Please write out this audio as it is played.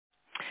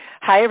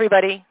Hi,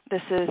 everybody.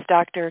 This is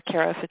Dr.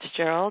 Kara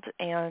Fitzgerald,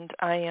 and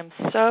I am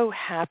so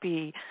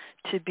happy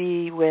to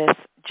be with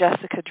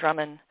Jessica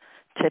Drummond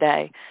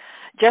today.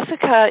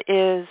 Jessica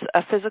is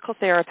a physical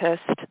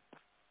therapist.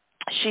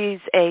 She's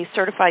a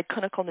certified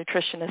clinical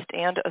nutritionist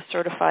and a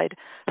certified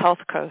health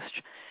coach.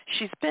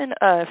 She's been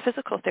a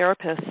physical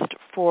therapist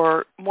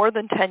for more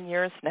than 10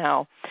 years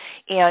now,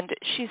 and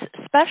she's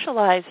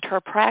specialized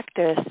her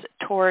practice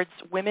towards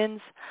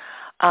women's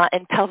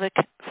and pelvic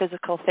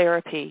physical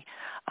therapy.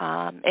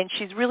 And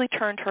she's really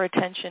turned her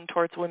attention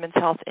towards women's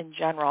health in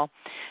general.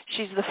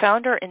 She's the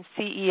founder and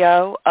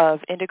CEO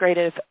of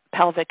Integrative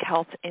Pelvic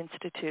Health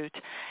Institute,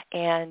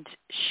 and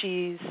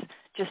she's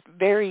just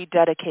very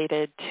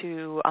dedicated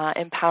to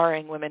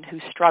empowering women who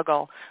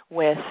struggle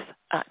with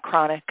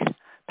chronic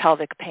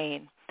pelvic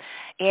pain.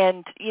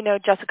 And,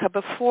 Jessica,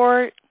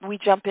 before we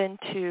jump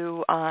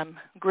into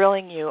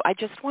grilling you, I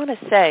just want to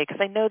say, because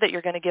I know that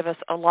you're going to give us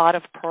a lot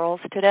of pearls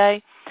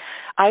today,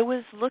 I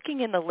was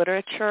looking in the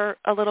literature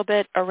a little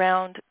bit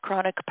around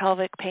chronic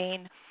pelvic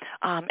pain.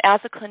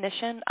 As a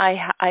clinician,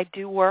 I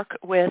do work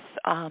with,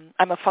 I'm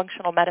a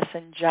functional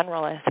medicine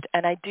generalist,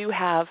 and I do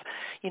have,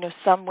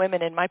 some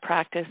women in my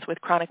practice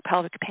with chronic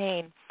pelvic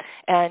pain.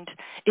 And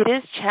it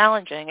is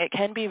challenging. It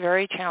can be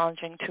very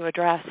challenging to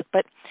address.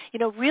 But,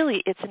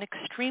 really it's an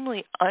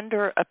extremely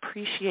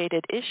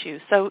underappreciated issue.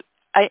 So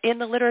in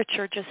the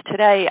literature just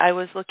today, I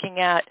was looking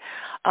at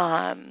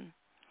the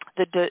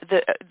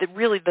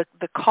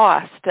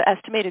cost, the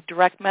estimated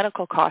direct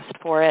medical cost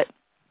for it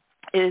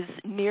is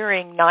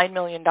nearing $9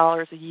 million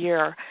a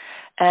year.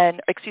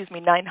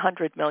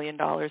 $900 million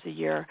a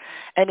year.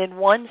 And in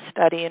one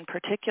study in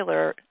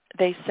particular,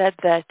 they said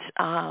that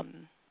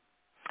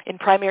in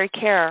primary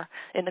care,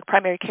 in the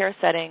primary care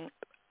setting,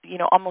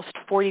 almost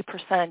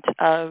 40%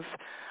 of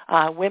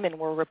women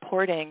were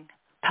reporting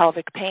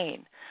pelvic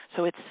pain.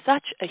 So it's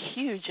such a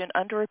huge and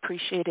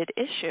underappreciated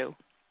issue.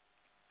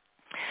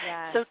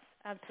 Yes, so,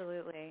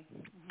 absolutely.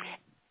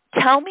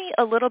 Mm-hmm. Tell me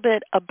a little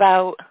bit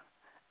about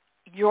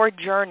your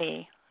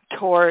journey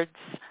towards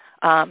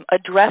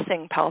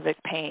addressing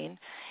pelvic pain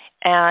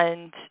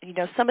and,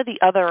 some of the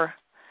other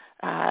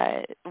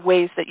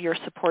ways that you're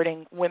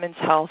supporting women's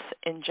health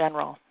in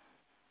general.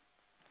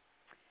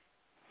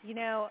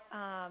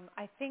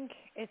 I think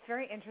it's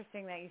very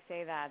interesting that you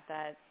say that,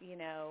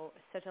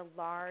 such a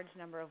large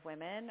number of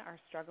women are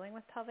struggling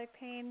with pelvic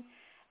pain.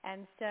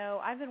 And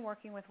so I've been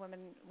working with women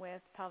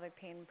with pelvic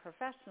pain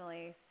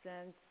professionally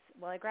since,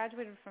 I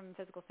graduated from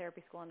physical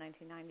therapy school in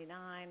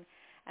 1999,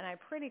 and I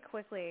pretty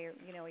quickly,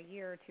 a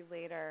year or two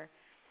later,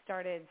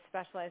 started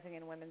specializing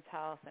in women's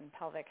health and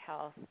pelvic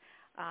health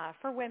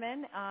for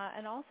women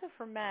and also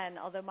for men,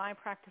 although my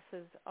practice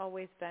has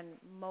always been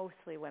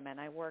mostly women.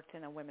 I worked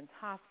in a women's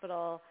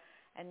hospital,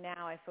 and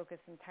now I focus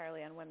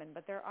entirely on women.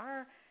 But there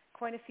are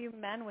quite a few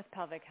men with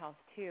pelvic health,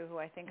 too, who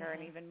I think are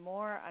an even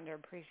more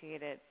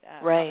underappreciated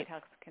pelvic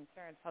health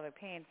concerns, pelvic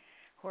pain,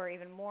 who are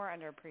even more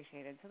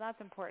underappreciated. So that's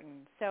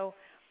important. So,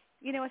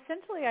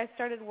 essentially I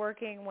started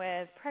working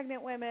with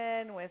pregnant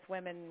women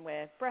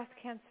with breast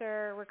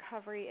cancer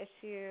recovery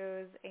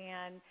issues,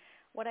 and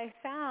what I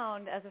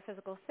found as a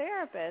physical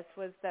therapist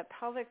was that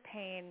pelvic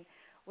pain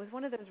was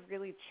one of those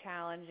really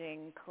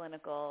challenging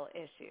clinical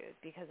issues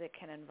because it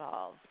can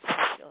involve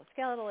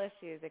musculoskeletal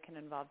issues, it can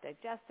involve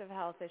digestive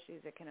health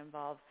issues, it can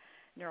involve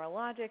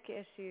neurologic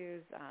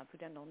issues,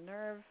 pudendal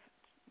nerve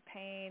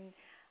pain,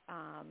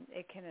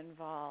 it can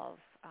involve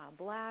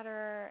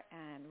bladder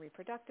and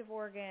reproductive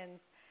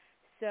organs.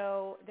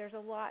 So there's a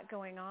lot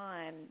going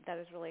on that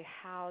is really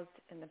housed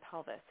in the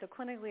pelvis. So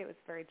clinically it was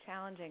very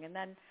challenging. And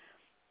then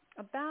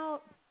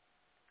about,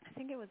 I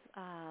think it was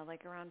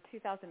around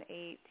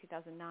 2008,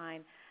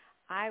 2009,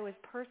 I was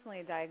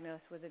personally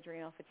diagnosed with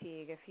adrenal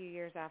fatigue a few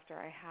years after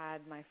I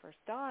had my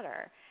first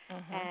daughter.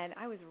 Mm-hmm. And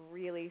I was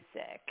really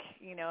sick.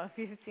 If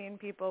you've seen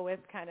people with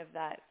kind of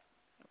that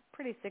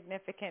pretty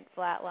significant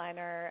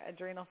flatliner,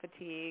 adrenal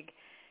fatigue,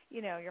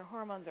 your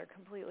hormones are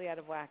completely out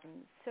of whack and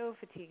so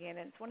fatiguing. And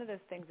it's one of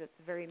those things that's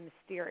very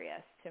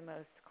mysterious to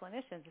most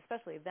clinicians,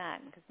 especially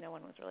then, because no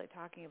one was really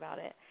talking about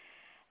it.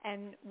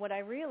 And what I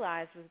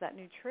realized was that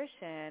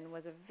nutrition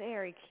was a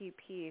very key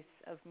piece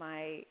of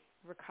my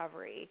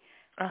recovery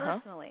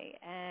personally.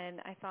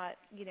 And I thought,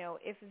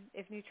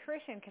 if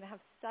nutrition can have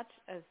such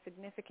a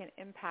significant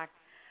impact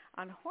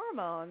on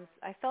hormones,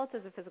 I felt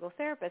as a physical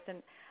therapist,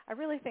 and I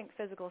really think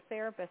physical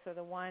therapists are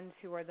the ones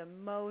who are the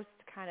most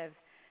kind of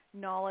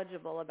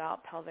knowledgeable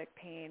about pelvic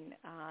pain,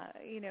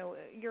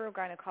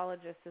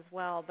 urogynecologists as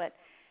well, but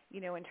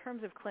in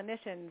terms of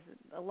clinicians,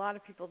 a lot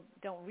of people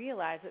don't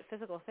realize that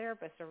physical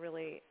therapists are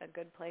really a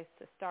good place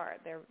to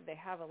start. They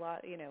have a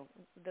lot,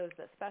 those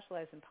that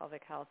specialize in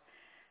pelvic health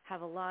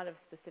have a lot of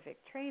specific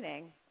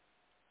training,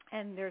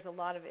 and there's a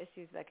lot of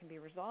issues that can be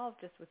resolved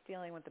just with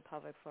dealing with the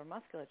pelvic floor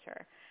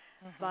musculature.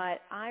 Mm-hmm.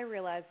 But I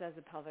realized as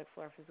a pelvic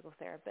floor physical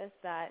therapist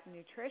that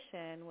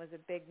nutrition was a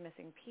big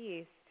missing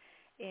piece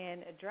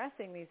in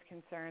addressing these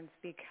concerns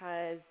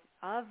because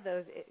of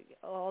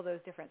all those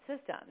different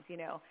systems.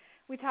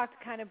 We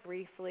talked kind of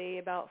briefly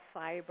about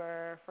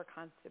fiber for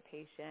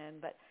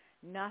constipation, but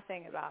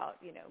nothing about,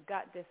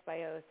 gut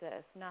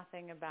dysbiosis,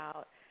 nothing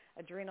about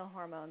adrenal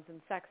hormones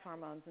and sex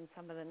hormones and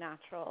some of the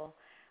natural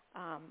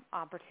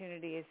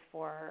opportunities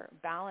for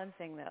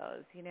balancing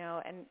those,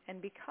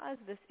 and because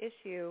this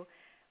issue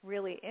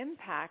really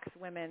impacts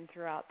women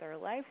throughout their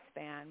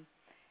lifespan,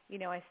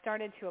 I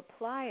started to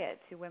apply it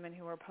to women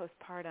who were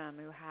postpartum,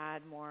 who had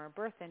more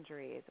birth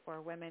injuries,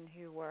 or women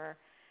who were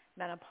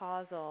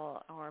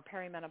menopausal or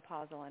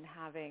perimenopausal and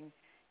having,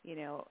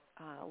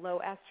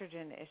 low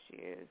estrogen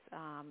issues,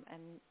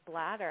 and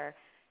bladder,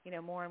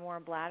 more and more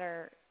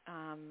bladder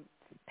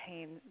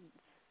pain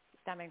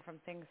stemming from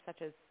things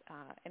such as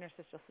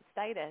interstitial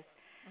cystitis.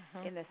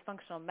 Mm-hmm. In this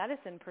functional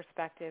medicine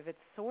perspective,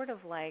 it's sort of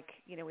like,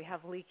 we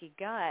have leaky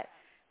gut.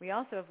 We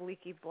also have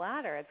leaky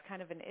bladder. It's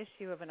kind of an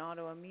issue of an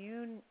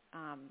autoimmune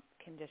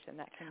condition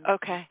that can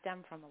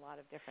stem from a lot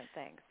of different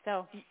things.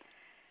 So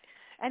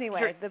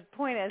anyway, the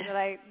point is that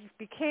I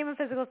became a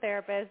physical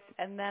therapist,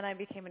 and then I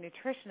became a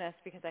nutritionist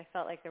because I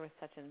felt like there was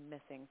such a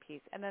missing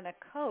piece. And then a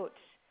coach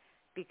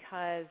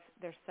because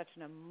there's such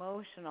an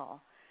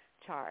emotional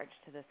charge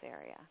to this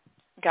area.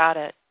 Got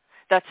it.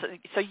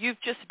 So you've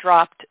just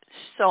dropped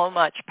so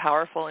much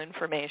powerful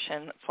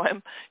information. That's why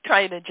I'm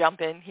trying to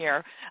jump in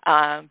here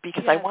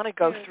because I want to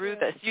go through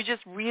this. You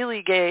just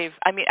really gave.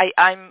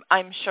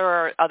 I'm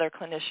sure other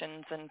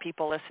clinicians and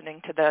people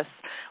listening to this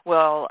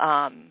will,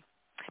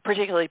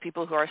 particularly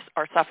people who are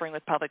suffering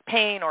with pelvic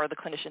pain or the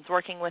clinicians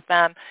working with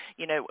them,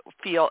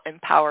 feel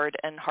empowered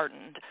and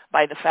heartened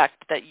by the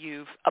fact that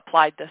you've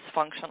applied this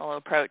functional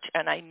approach.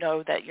 And I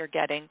know that you're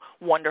getting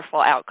wonderful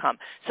outcome.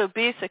 So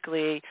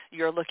basically,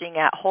 you're looking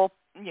at whole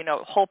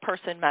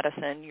person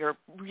medicine. You're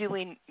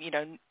really,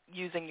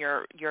 using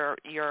your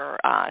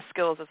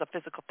skills as a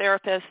physical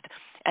therapist,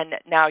 and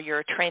now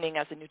you're training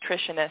as a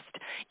nutritionist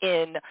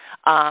in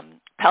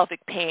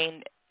pelvic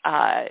pain,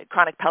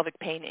 chronic pelvic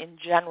pain in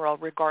general,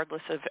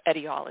 regardless of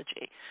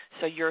etiology.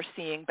 So you're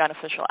seeing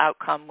beneficial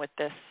outcome with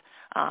this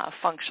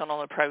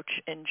functional approach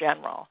in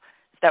general.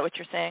 Is that what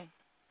you're saying?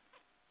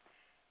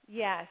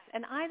 Yes,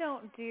 and I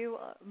don't do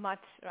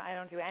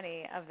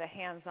any of the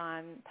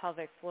hands-on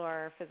pelvic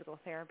floor physical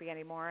therapy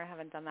anymore. I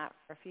haven't done that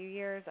for a few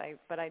years,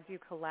 but I do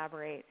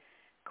collaborate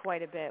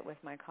quite a bit with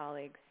my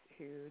colleagues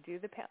who do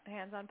the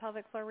hands-on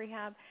pelvic floor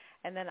rehab,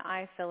 and then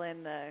I fill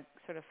in the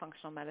sort of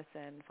functional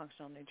medicine,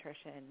 functional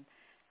nutrition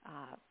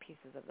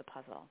pieces of the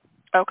puzzle.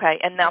 Okay,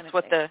 and that's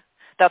what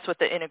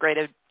the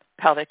Integrated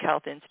Pelvic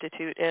Health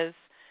Institute is.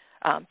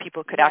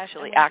 People could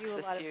actually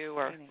access you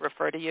or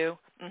refer to you.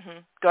 Mm-hmm.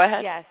 Go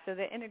ahead. Yes, so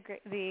the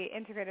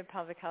Integrated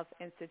Pelvic Health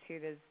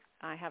Institute is,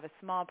 I have a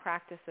small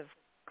practice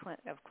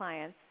of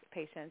clients,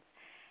 patients,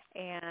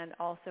 and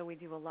also we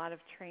do a lot of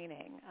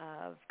training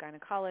of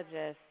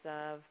gynecologists,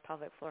 of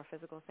pelvic floor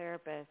physical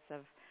therapists,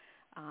 of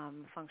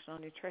functional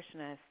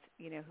nutritionists,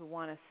 who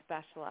want to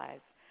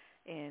specialize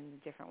in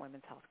different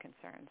women's health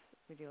concerns.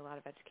 We do a lot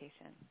of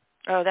education.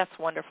 Oh, that's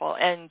wonderful.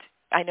 And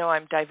I know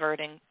I'm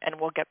diverting, and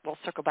we'll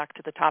circle back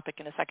to the topic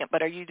in a second.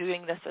 But are you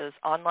doing this as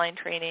online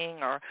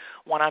training or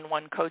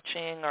one-on-one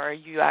coaching, or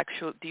do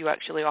you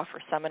actually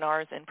offer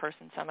seminars,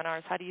 in-person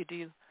seminars? How do you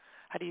do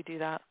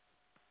that?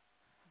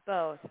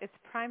 Both. It's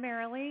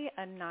primarily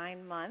a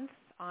 9-month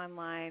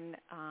online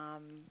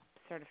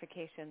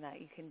certification that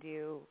you can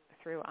do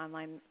through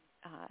online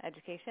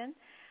education,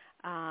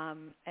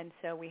 and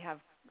so we have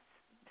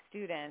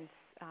students,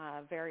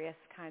 various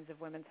kinds of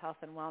women's health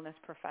and wellness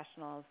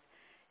professionals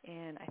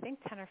in, I think,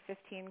 10 or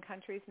 15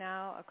 countries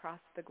now across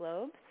the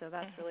globe, so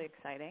that's really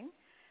exciting.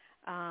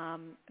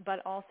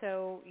 But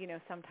also,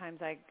 sometimes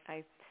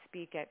I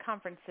speak at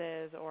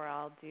conferences, or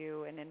I'll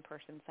do an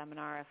in-person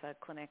seminar if a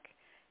clinic,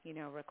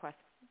 requests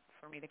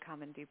for me to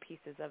come and do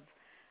pieces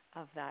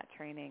of that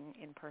training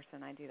in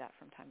person. I do that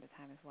from time to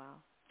time as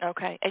well.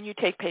 Okay, and you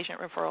take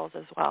patient referrals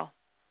as well?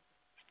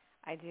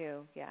 I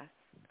do, yes.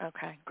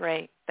 Okay,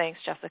 great. Thanks,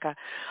 Jessica.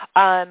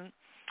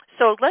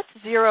 So let's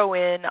zero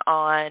in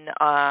on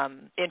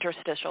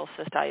interstitial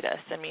cystitis.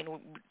 I mean,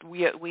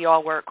 we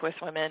all work with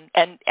women,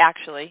 and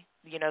actually,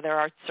 there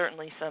are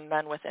certainly some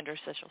men with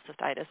interstitial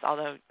cystitis,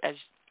 although, as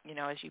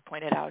you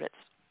pointed out, it's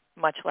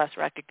much less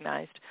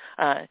recognized.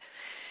 And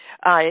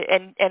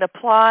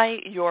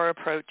apply your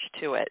approach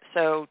to it.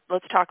 So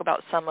let's talk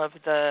about some of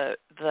the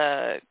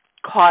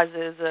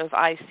causes of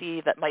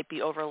IC that might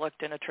be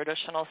overlooked in a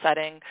traditional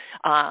setting,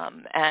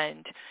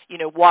 and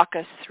walk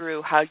us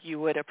through how you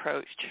would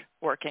approach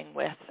working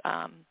with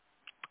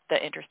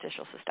the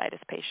interstitial cystitis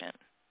patient.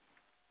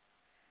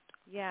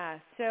 Yeah,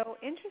 so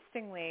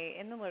interestingly,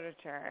 in the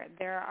literature,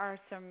 there are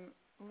some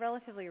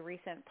relatively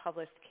recent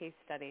published case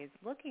studies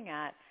looking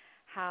at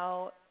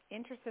how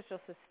interstitial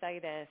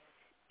cystitis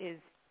is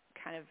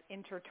kind of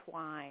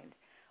intertwined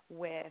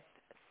with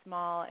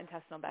small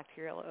intestinal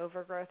bacterial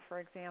overgrowth, for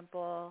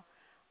example,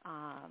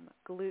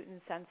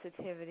 gluten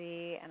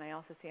sensitivity, and I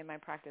also see in my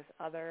practice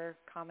other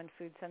common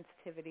food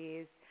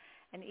sensitivities,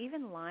 and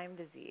even Lyme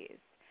disease.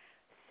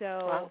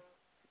 So,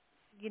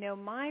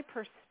 my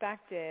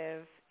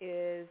perspective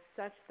is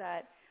such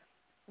that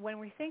when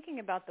we're thinking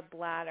about the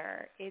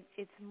bladder,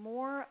 it's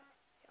more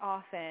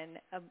often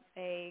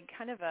a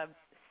kind of a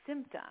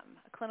symptom,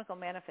 a clinical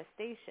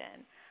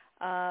manifestation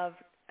of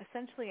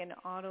essentially an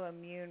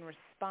autoimmune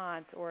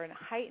response or a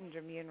heightened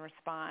immune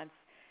response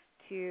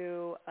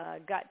to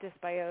gut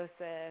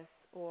dysbiosis,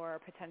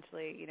 or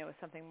potentially,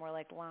 something more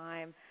like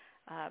Lyme,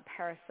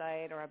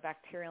 parasite or a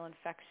bacterial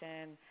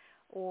infection,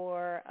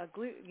 or a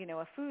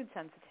food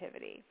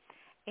sensitivity.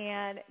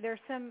 And there's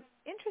some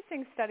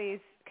interesting studies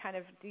kind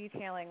of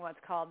detailing what's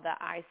called the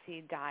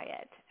IC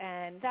diet,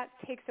 and that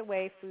takes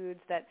away foods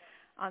that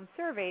on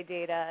survey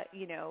data,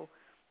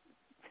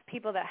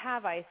 people that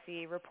have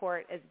IC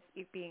report as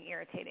being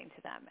irritating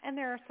to them. And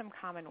there are some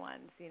common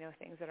ones,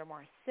 things that are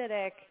more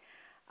acidic,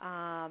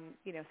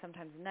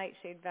 sometimes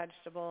nightshade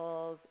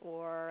vegetables,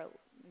 or,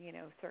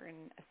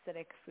 certain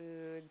acidic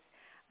foods,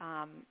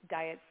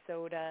 diet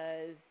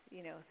sodas,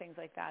 things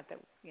like that,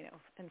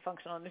 in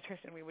functional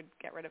nutrition we would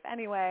get rid of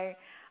anyway,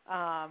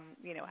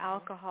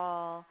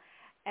 alcohol.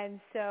 And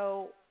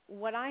so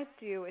what I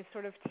do is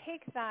sort of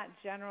take that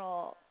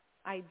general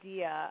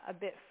idea a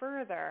bit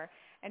further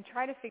and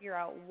try to figure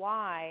out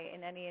why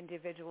in any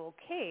individual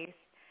case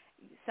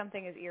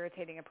something is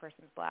irritating a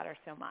person's bladder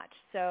so much.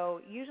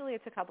 So usually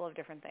it's a couple of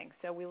different things.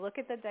 So we look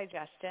at the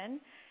digestion,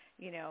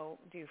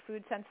 do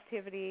food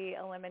sensitivity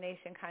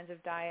elimination kinds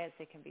of diets.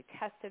 They can be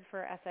tested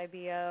for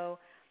SIBO.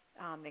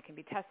 They can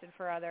be tested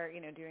for other,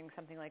 doing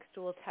something like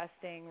stool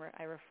testing.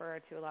 I refer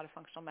to a lot of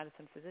functional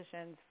medicine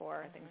physicians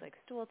for things like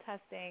stool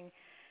testing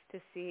to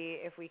see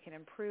if we can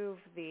improve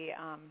the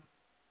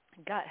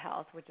gut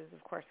health, which is,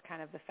 of course,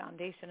 kind of the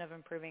foundation of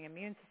improving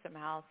immune system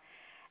health.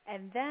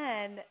 And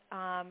then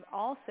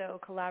also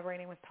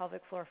collaborating with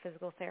pelvic floor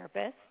physical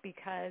therapists,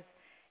 because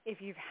if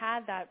you've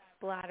had that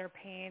bladder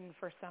pain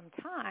for some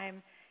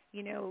time,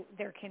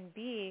 there can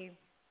be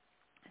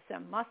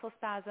some muscle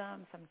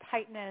spasm, some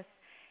tightness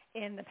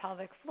in the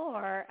pelvic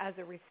floor as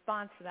a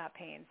response to that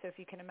pain. So if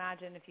you can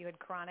imagine if you had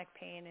chronic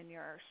pain in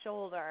your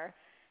shoulder,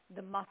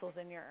 the muscles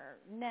in your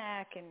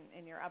neck and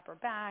in your upper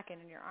back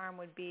and in your arm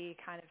would be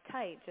kind of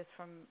tight just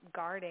from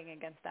guarding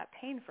against that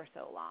pain for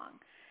so long.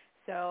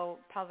 So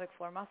pelvic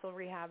floor muscle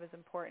rehab is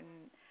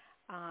important.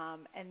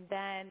 And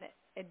then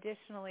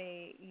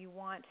additionally, you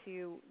want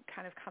to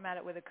kind of come at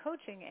it with a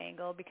coaching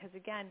angle, because,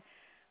 again,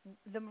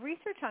 the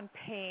research on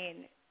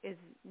pain is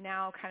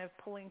now kind of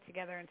pulling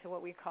together into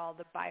what we call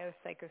the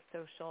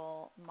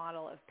biopsychosocial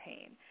model of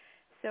pain.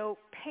 So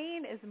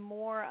pain is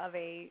more of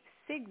a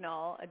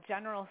signal, a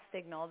general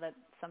signal that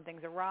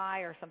something's awry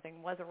or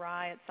something was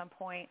awry at some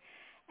point,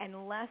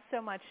 and less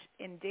so much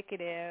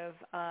indicative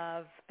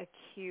of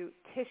acute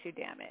tissue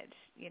damage,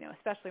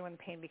 especially when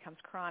pain becomes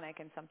chronic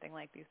and something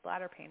like these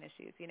bladder pain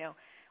issues,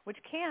 which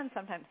can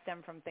sometimes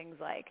stem from things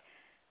like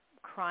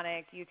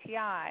chronic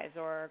UTIs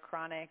or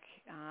chronic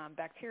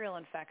bacterial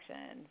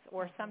infections,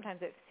 or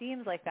sometimes it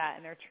seems like that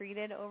and they're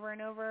treated over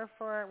and over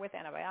with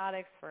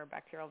antibiotics for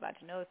bacterial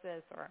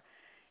vaginosis or,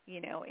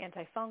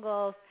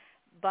 antifungals,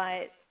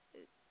 but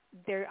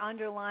they're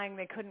underlying,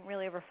 they couldn't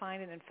really ever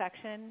find an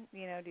infection. Do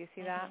you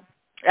see that?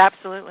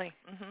 Absolutely.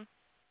 Mm-hmm.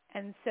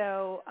 And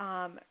so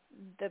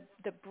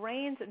the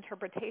brain's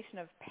interpretation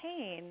of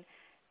pain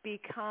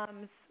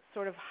becomes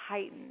sort of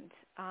heightened.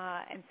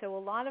 And so a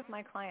lot of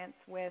my clients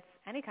with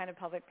any kind of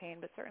pelvic pain,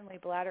 but certainly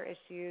bladder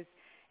issues,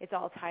 it's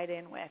all tied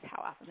in with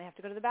how often they have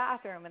to go to the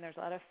bathroom, and there's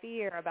a lot of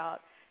fear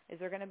about, is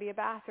there going to be a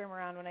bathroom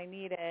around when I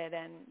need it?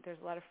 And there's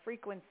a lot of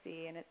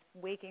frequency, and it's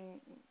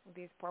waking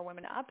these poor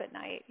women up at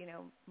night,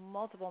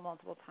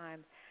 multiple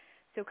times.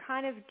 So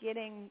kind of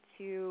getting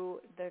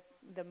to the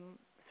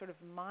sort of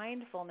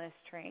mindfulness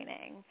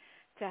training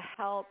to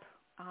help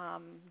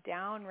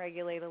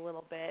down-regulate a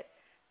little bit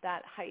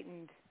that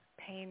heightened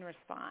pain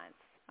response,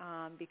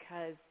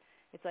 because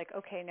it's like,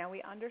 okay, now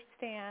we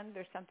understand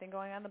there's something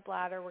going on in the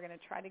bladder. We're going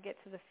to try to get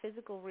to the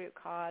physical root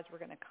cause. We're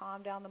going to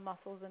calm down the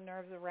muscles and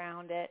nerves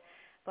around it,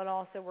 but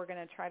also we're going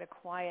to try to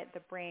quiet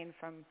the brain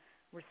from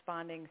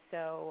responding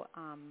so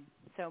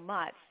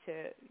much to,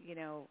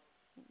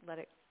 let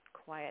it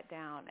quiet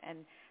down. And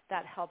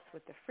that helps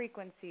with the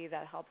frequency,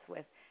 that helps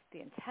with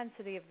the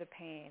intensity of the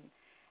pain.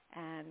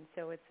 And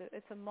so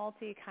it's a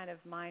multi kind of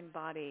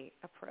mind-body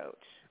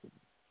approach.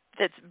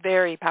 It's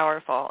very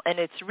powerful, and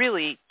it's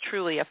really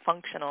truly a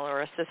functional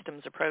or a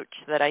systems approach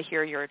that I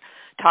hear you're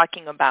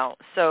talking about.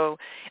 So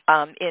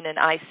in an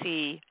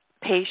IC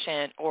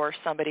patient or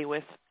somebody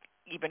with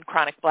even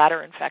chronic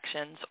bladder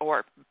infections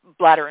or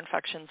bladder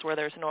infections where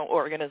there's no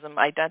organism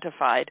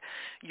identified,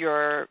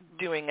 you're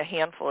doing a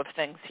handful of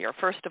things here.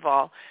 First of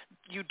all,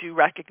 you do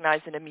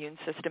recognize an immune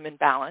system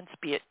imbalance,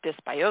 be it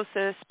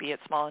dysbiosis, be it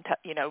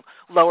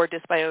lower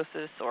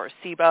dysbiosis or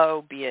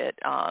SIBO, be it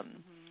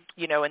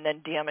and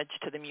then damage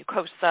to the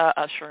mucosa,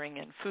 ushering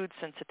in food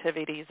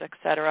sensitivities, et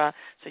cetera.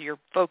 So you're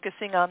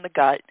focusing on the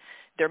gut.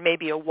 There may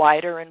be a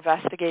wider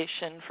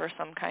investigation for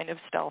some kind of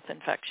stealth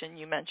infection.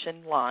 You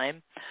mentioned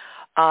Lyme.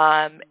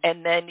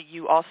 And then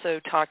you also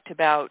talked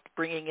about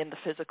bringing in the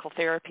physical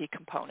therapy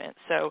component.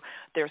 So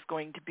there's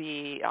going to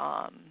be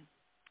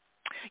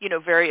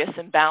various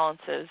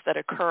imbalances that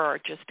occur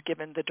just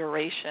given the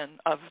duration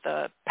of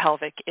the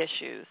pelvic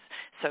issues.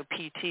 So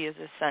PT is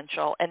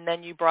essential. And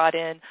then you brought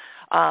in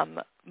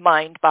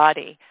mind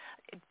body.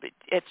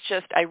 It's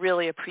just, I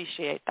really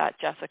appreciate that,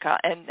 Jessica.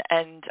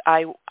 And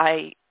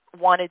I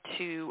wanted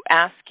to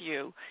ask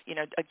you,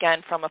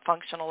 again, from a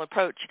functional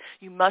approach,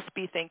 you must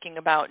be thinking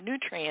about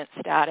nutrient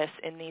status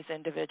in these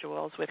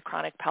individuals with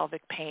chronic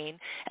pelvic pain.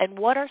 And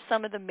what are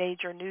some of the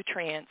major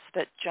nutrients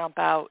that jump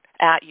out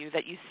at you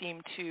that you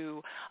seem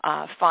to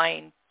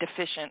find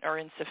deficient or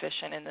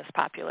insufficient in this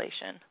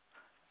population?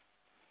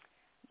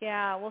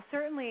 Yeah, well,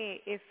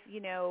 certainly if,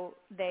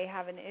 they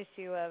have an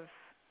issue of,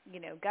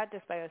 gut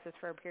dysbiosis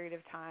for a period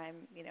of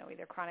time,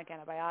 either chronic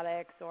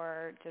antibiotics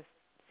or just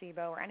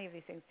SIBO or any of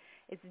these things,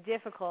 it's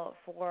difficult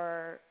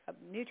for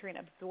nutrient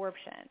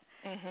absorption.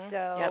 Mm-hmm.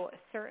 So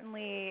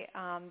certainly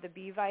the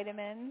B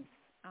vitamins,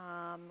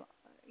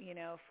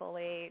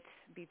 folate,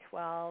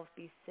 B12,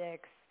 B6,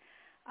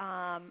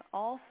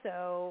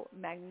 also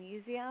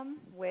magnesium,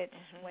 which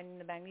when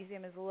the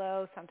magnesium is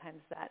low,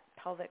 sometimes that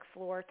pelvic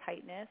floor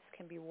tightness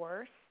can be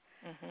worse.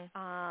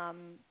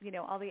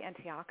 All the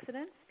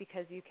antioxidants,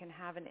 because you can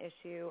have an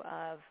issue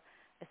of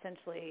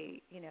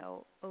essentially,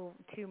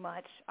 too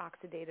much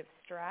oxidative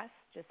stress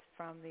just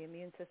from the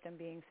immune system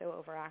being so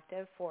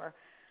overactive for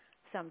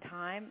some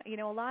time.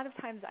 A lot of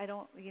times I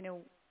don't,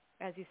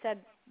 as you said,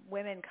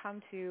 women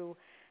come to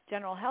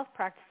general health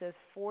practices,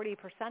 40%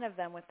 of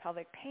them with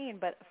pelvic pain,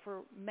 but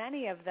for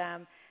many of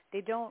them,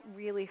 they don't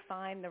really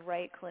find the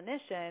right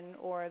clinician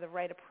or the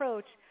right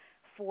approach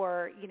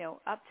for,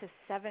 up to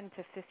 7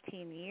 to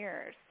 15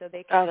 years. So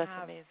they can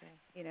have, amazing.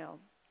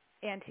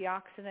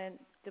 Antioxidant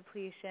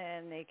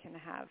depletion. They can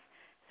have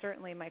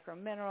certainly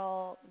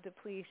micromineral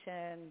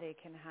depletion. They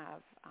can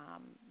have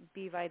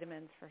B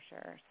vitamins for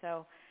sure.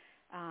 So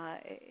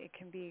it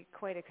can be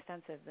quite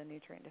extensive, the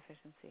nutrient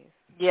deficiencies.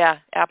 Yeah,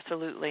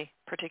 absolutely.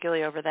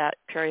 Particularly over that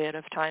period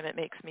of time, it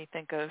makes me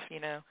think of,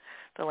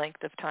 the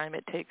length of time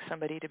it takes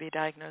somebody to be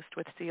diagnosed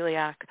with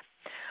celiac.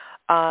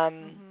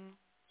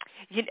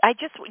 I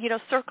just,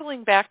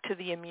 circling back to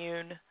the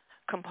immune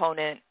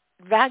component,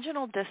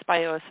 vaginal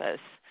dysbiosis,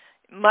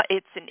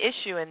 it's an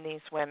issue in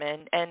these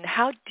women, and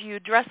how do you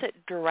address it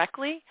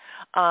directly,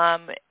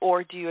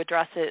 or do you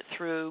address it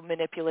through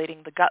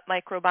manipulating the gut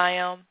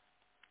microbiome?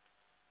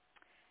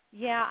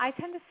 Yeah, I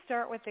tend to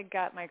start with the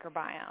gut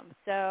microbiome.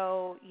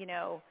 So,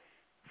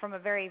 from a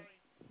very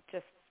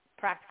just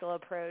practical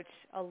approach,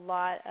 a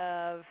lot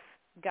of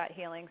gut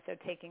healing, so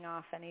taking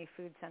off any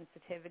food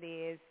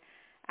sensitivities,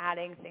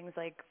 adding things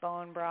like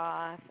bone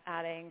broth,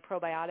 adding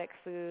probiotic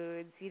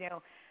foods,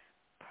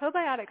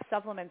 probiotic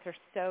supplements are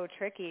so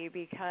tricky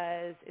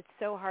because it's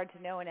so hard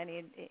to know in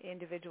any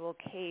individual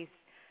case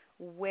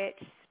which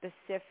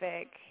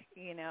specific,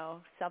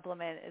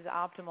 supplement is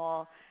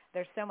optimal.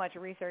 There's so much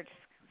research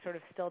sort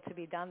of still to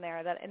be done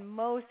there that in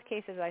most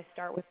cases I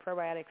start with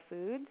probiotic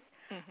foods,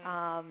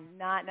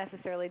 not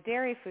necessarily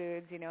dairy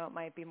foods. It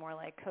might be more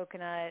like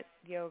coconut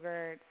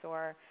yogurts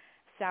or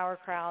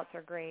sauerkrauts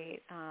are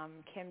great,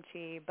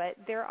 kimchi. But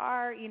there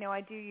are,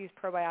 I do use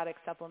probiotic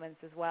supplements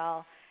as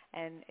well.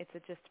 And it's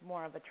just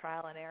more of a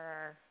trial and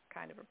error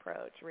kind of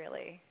approach,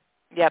 really.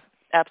 Yep,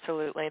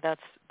 absolutely.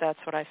 That's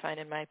what I find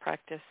in my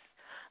practice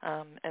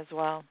as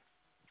well.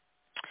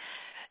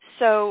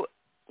 So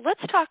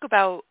let's talk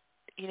about,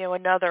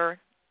 another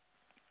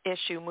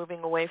issue,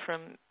 moving away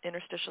from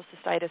interstitial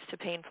cystitis to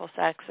painful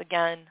sex.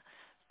 Again,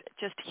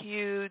 just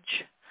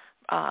huge.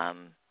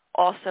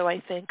 Also, I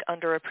think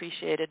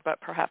underappreciated,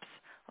 but perhaps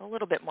a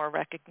little bit more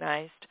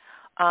recognized.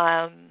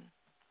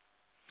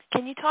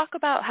 Can you talk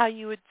about how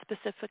you would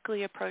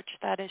specifically approach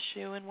that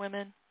issue in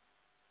women?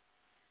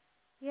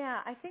 Yeah,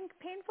 I think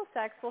painful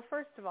sex, well,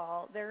 first of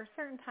all, there are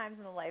certain times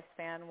in the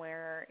lifespan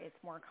where it's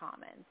more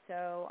common.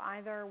 So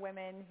either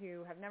women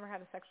who have never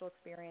had a sexual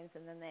experience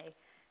and then they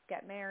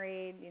get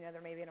married,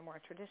 they're maybe in a more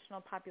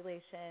traditional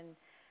population,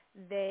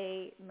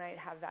 they might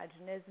have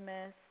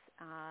vaginismus,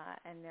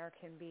 and there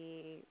can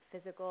be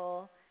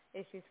physical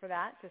issues for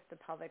that. Just the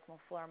pelvic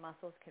floor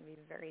muscles can be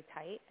very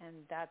tight, and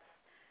that's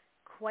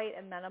quite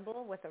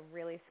amenable with a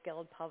really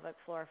skilled pelvic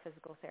floor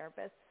physical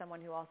therapist,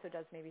 someone who also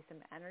does maybe some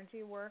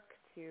energy work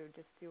to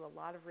just do a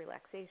lot of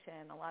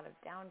relaxation, a lot of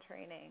down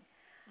training.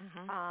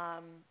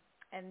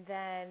 And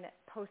then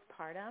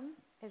postpartum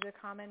is a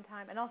common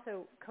time, and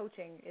also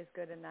coaching is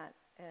good in that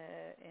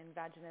in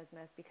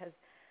vaginismus because,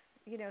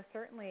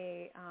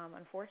 certainly,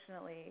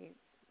 unfortunately,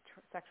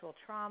 sexual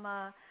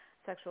trauma,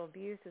 sexual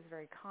abuse is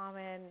very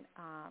common.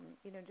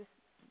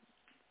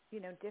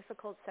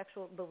 Difficult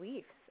sexual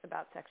beliefs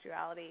about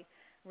sexuality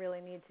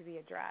really need to be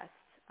addressed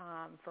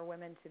for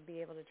women to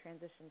be able to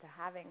transition to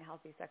having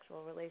healthy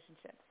sexual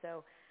relationships.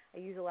 So I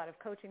use a lot of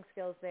coaching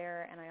skills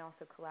there, and I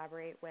also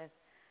collaborate with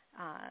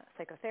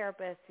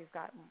psychotherapists who've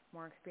got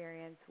more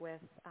experience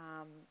with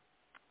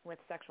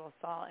sexual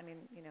assault. I mean,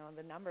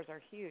 the numbers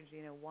are huge.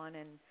 1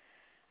 in,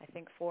 I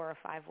think, 4 or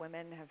 5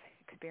 women have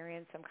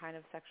experienced some kind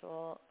of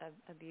sexual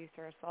abuse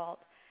or assault.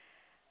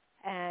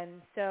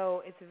 And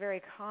so it's a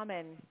very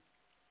common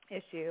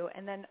issue.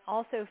 And then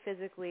also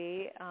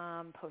physically,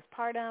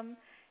 postpartum,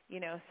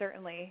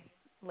 certainly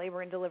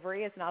labor and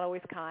delivery is not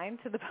always kind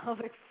to the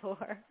pelvic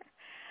floor.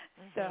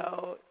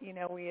 So,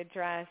 we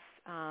address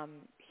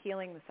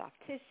healing the soft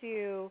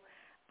tissue,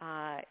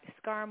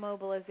 scar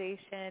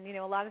mobilization.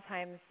 A lot of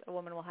times a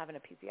woman will have an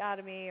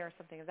episiotomy or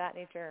something of that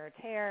nature, or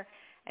a tear,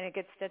 and it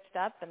gets stitched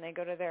up, and they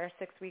go to their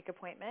 6-week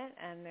appointment,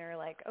 and they're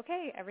like,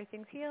 okay,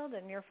 everything's healed,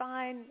 and you're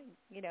fine.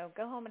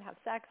 Go home and have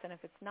sex. And if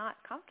it's not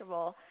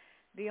comfortable,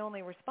 the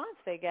only response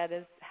they get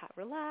is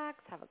relax,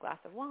 have a glass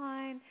of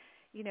wine,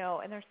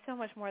 and there's so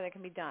much more that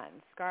can be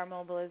done. Scar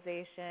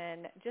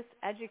mobilization, just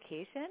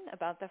education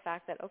about the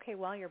fact that, okay,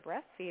 while you're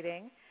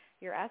breastfeeding,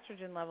 your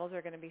estrogen levels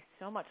are going to be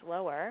so much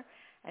lower,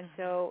 and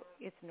so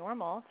it's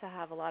normal to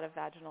have a lot of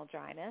vaginal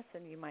dryness,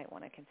 and you might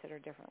want to consider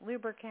different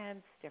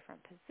lubricants,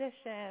 different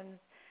positions.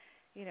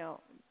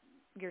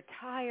 You're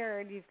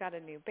tired, you've got a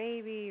new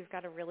baby, you've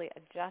got to really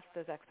adjust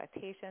those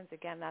expectations.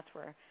 Again, that's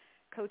where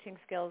coaching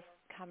skills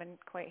come in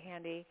quite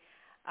handy.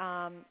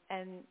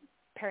 And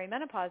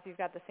perimenopause, you've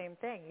got the same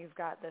thing. You've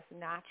got this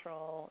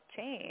natural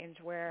change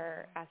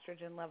where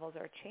estrogen levels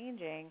are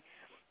changing,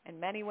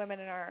 and many women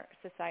in our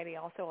society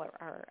also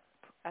are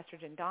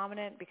estrogen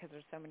dominant because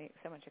there's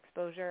so much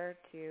exposure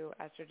to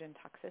estrogen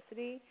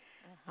toxicity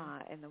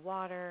in the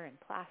water and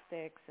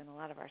plastics and a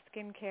lot of our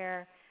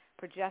skincare.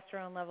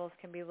 Progesterone levels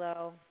can be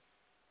low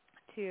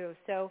too.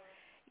 So,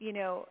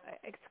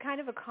 it's kind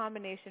of a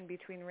combination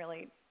between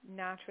really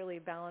naturally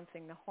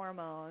balancing the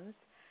hormones,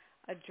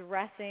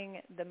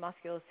 addressing the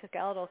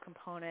musculoskeletal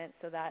component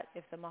so that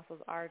if the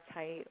muscles are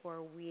tight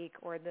or weak,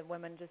 or the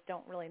women just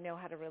don't really know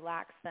how to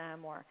relax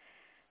them, or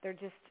they're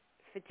just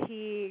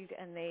fatigued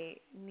and they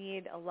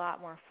need a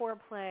lot more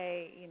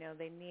foreplay,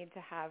 they need to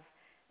have,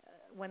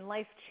 when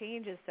life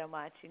changes so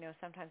much,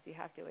 sometimes you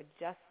have to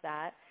adjust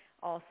that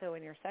also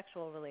in your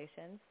sexual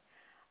relations.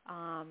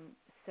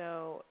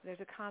 So there's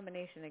a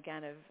combination,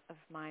 again, of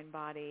mind,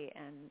 body,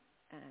 and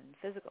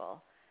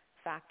physical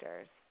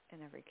factors in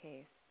every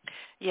case.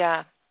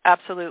 Yeah,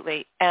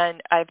 absolutely.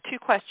 And I have 2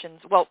 questions.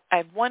 Well, I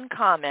have one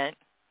comment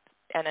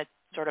and a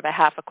sort of a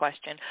half a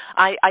question.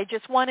 I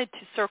just wanted to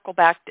circle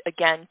back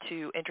again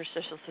to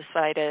interstitial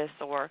cystitis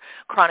or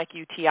chronic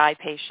UTI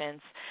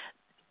patients.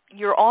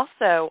 You're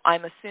also,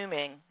 I'm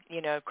assuming,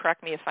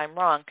 correct me if I'm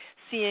wrong,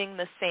 seeing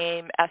the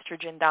same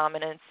estrogen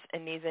dominance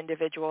in these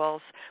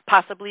individuals,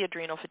 possibly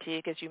adrenal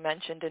fatigue, as you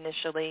mentioned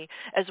initially,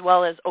 as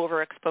well as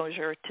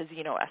overexposure to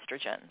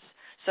xenoestrogens.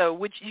 So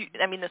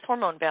this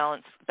hormone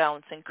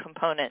balancing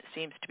component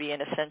seems to be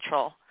an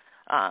essential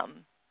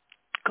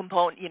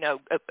component,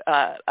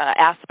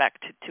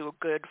 aspect to a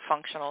good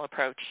functional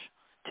approach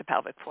to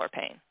pelvic floor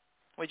pain.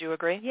 Would you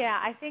agree? Yeah,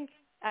 I think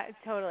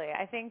totally.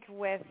 I think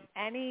with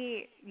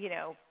any,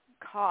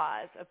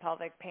 cause of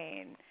pelvic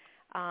pain,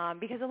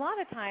 because a lot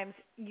of times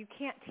you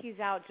can't tease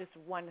out just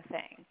one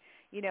thing.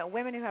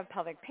 Women who have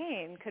pelvic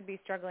pain could be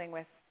struggling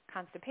with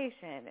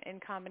constipation in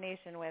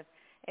combination with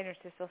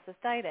interstitial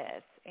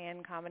cystitis,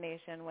 in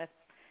combination with,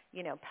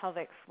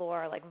 pelvic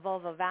floor, like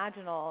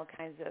vulvovaginal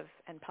kinds of,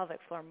 and pelvic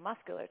floor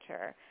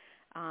musculature,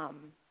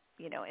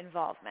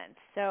 involvement.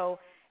 So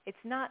it's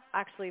not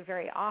actually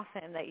very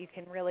often that you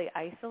can really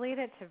isolate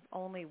it to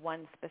only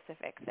one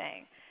specific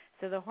thing.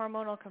 So the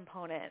hormonal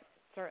component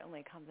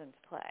certainly comes into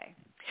play.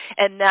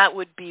 And that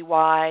would be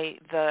why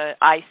the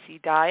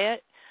IC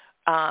diet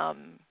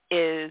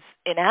is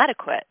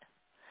inadequate.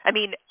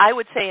 I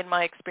would say in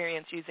my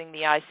experience using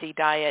the IC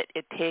diet,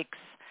 it takes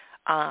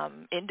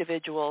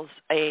individuals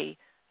a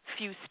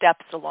few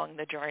steps along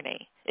the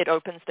journey. It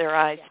opens their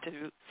eyes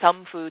to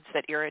some foods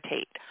that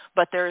irritate.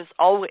 But there's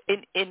always,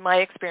 in my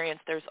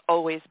experience, there's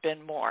always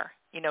been more.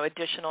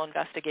 Additional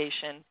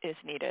investigation is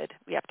needed.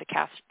 We have to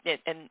cast it,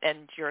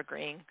 and you're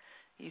agreeing.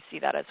 You see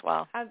that as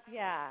well.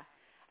 Yeah,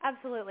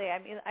 absolutely.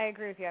 I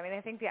agree with you.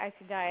 I think the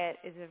IC diet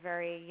is a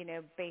very,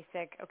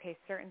 basic, okay,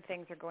 certain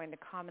things are going to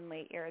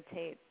commonly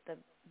irritate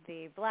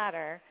the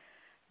bladder,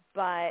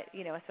 but,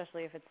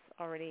 especially if it's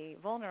already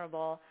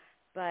vulnerable.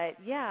 But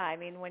yeah,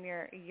 when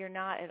you're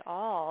not at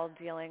all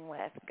dealing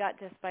with gut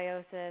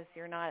dysbiosis,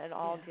 you're not at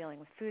all dealing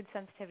with food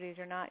sensitivities,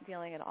 you're not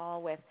dealing at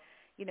all with,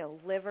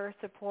 liver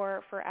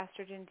support for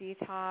estrogen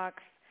detox.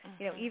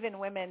 Even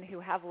women who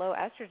have low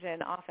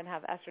estrogen often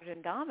have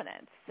estrogen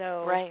dominance.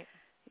 So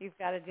you've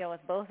got to deal with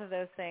both of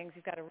those things.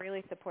 You've got to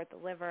really support the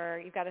liver.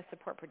 You've got to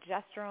support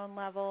progesterone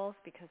levels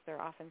because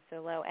they're often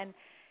so low. And,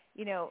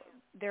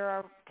 there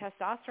are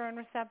testosterone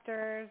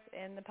receptors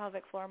in the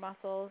pelvic floor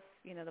muscles.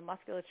 The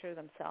musculature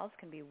themselves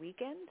can be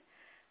weakened.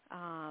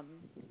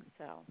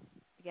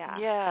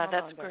 Yeah,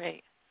 that's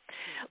great.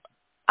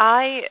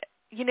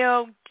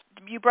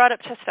 You brought up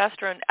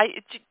testosterone.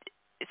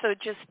 So it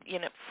just,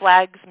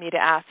 flags me to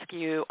ask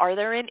you, are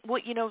there any,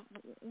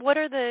 what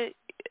are the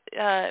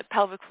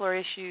pelvic floor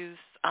issues,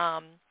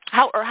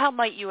 how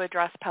might you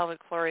address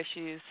pelvic floor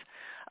issues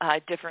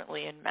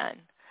differently in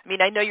men?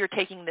 I know you're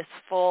taking this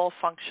full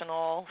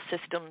functional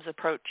systems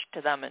approach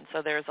to them, and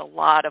so there's a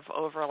lot of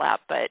overlap,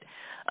 but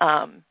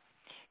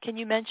can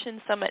you mention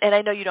some, and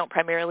I know you don't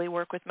primarily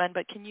work with men,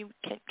 but can you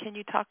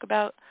talk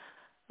about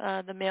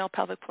the male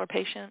pelvic floor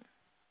patient?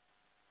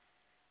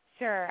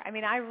 Sure. I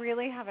mean, I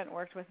really haven't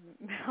worked with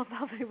male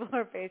pelvic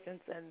floor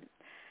patients in,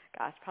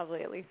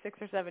 probably at least 6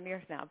 or 7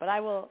 years now. But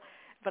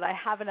I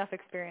have enough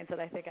experience that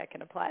I think I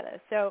can apply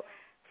this. So,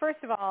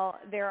 first of all,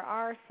 there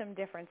are some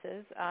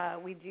differences.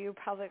 We do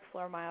pelvic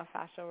floor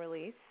myofascial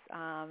release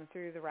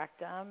through the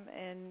rectum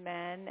in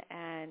men,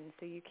 and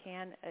so you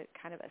can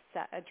kind of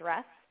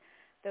address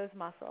those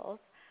muscles.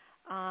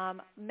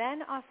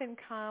 Men often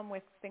come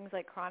with things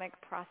like chronic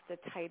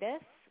prostatitis,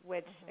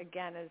 which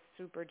again is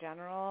super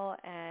general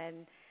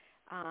and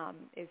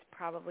is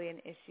probably an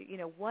issue. You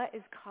know, what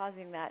is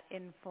causing that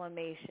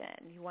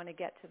inflammation? You want to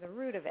get to the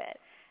root of it.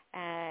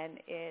 And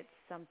it's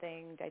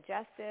something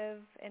digestive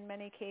in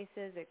many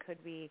cases. It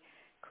could be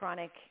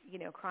chronic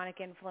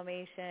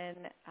inflammation,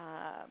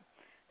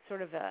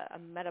 sort of a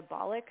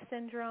metabolic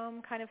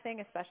syndrome kind of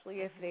thing,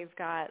 especially if they've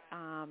got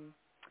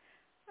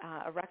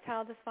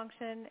erectile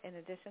dysfunction in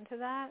addition to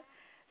that.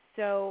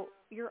 So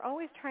you're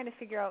always trying to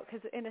figure out,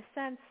 because in a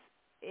sense,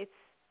 it's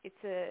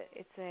a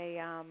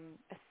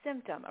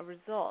symptom, a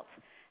result,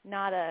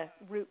 not a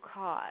root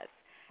cause.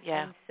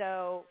 Yeah. And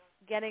so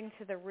getting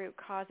to the root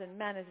cause in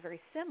men is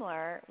very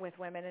similar with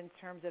women in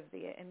terms of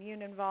the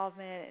immune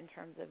involvement, in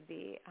terms of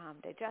the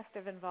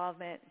digestive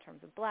involvement, in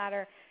terms of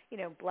bladder,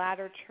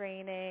 bladder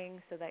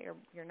training so that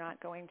you're not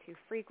going too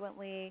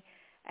frequently,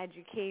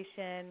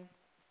 education,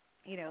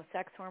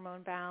 sex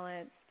hormone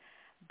balance.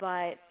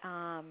 But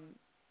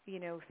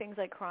things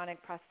like chronic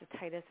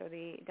prostatitis or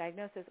the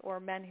diagnosis, or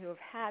men who have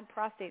had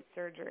prostate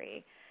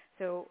surgery.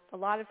 So a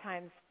lot of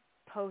times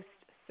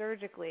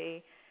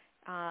post-surgically,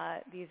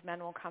 these men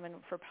will come in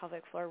for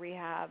pelvic floor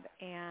rehab,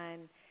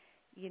 and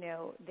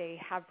they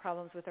have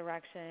problems with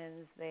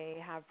erections, they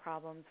have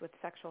problems with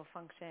sexual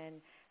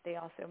function, they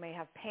also may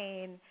have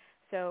pain.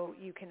 So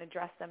you can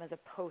address them as a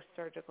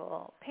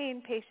post-surgical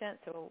pain patient,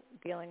 so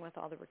dealing with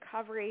all the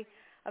recovery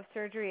of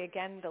surgery.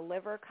 Again, the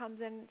liver comes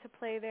into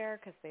play there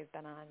because they've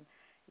been on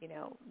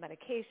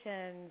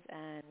medications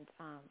and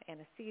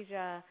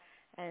anesthesia,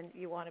 and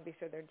you want to be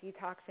sure they're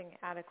detoxing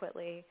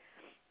adequately.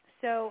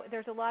 So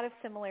there's a lot of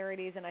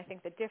similarities, and I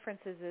think the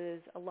differences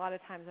is a lot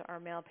of times our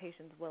male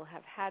patients will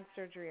have had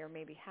surgery or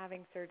maybe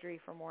having surgery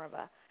for more of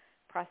a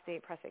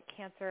prostate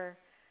cancer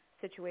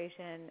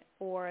situation,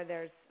 or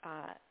there's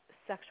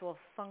sexual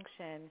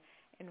function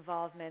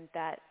involvement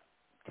that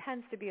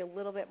tends to be a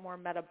little bit more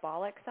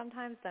metabolic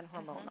sometimes than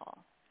hormonal.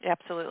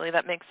 Absolutely.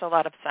 That makes a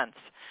lot of sense.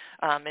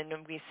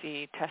 And we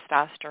see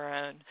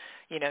testosterone,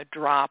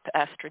 drop,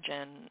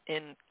 estrogen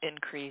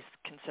increase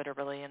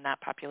considerably in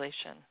that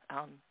population.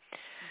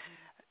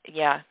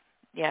 Yeah.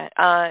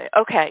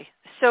 Okay.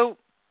 So,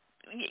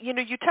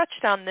 you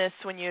touched on this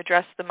when you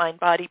addressed the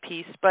mind-body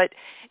piece, but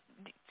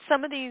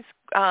some of these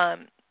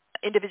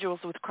individuals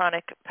with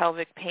chronic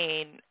pelvic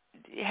pain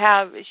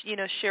have,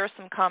 share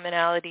some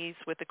commonalities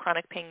with the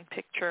chronic pain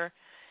picture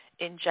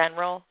in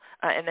general,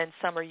 and then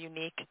some are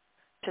unique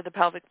to the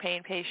pelvic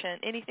pain patient.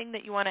 Anything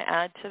that you want to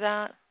add to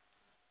that?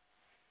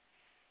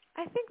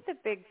 I think the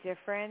big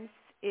difference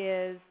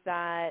is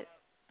that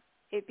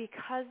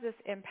because this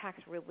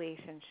impacts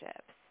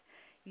relationships,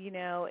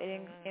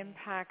 it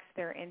impacts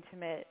their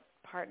intimate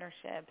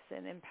partnerships,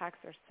 and impacts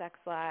their sex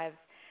lives.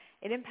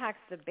 It impacts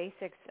the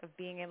basics of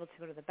being able to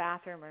go to the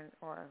bathroom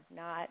or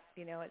not,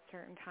 at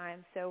certain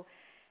times. So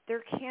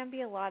there can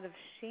be a lot of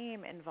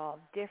shame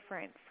involved,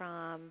 different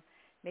from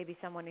maybe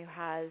someone who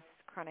has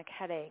chronic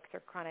headaches or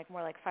chronic,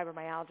 more like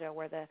fibromyalgia,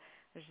 where there's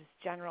just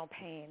general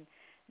pain.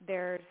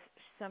 There's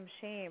some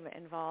shame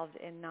involved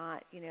in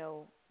not,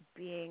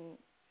 being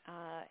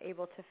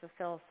able to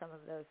fulfill some of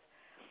those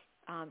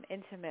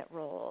intimate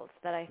roles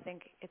that I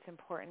think it's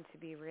important to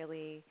be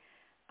really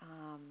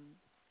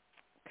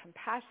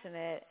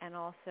compassionate and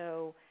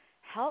also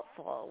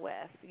helpful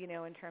with,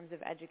 in terms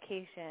of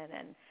education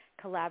and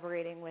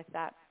collaborating with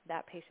that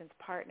patient's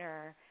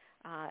partner,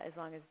 as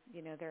long as,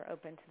 they're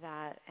open to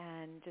that,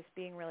 and just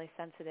being really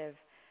sensitive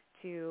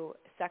to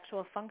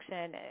sexual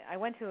function. I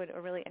went to a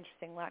really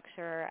interesting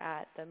lecture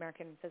at the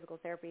American Physical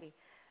Therapy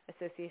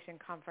Association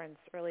conference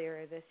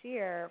earlier this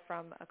year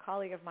from a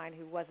colleague of mine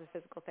who was a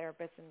physical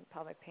therapist in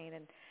pelvic pain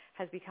and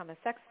has become a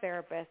sex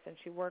therapist, and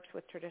she works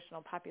with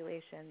traditional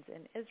populations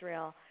in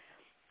Israel.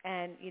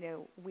 And,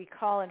 we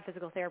call in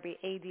physical therapy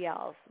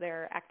ADLs.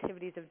 They're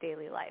activities of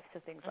daily life. So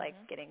things like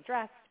getting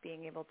dressed,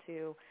 being able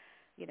to,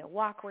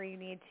 walk where you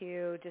need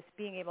to, just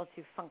being able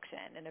to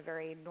function in a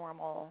very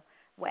normal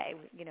way.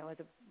 As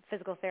a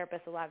physical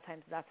therapist, a lot of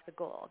times that's the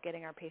goal,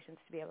 getting our patients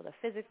to be able to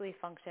physically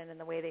function in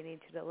the way they need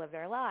to live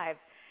their lives.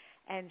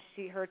 And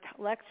her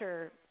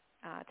lecture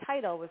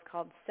title was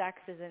called Sex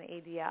is an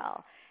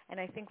ADL. And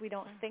I think we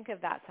don't think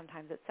of that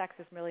sometimes, that sex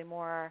is really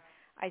more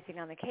icing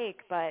on the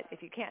cake. But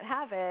if you can't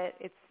have it,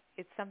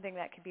 it's something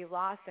that can be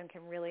lost and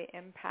can really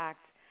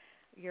impact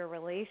your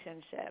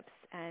relationships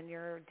and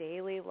your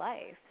daily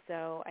life.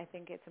 So I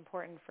think it's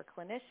important for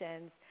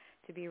clinicians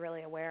to be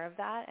really aware of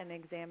that and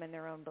examine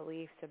their own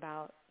beliefs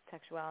about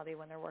sexuality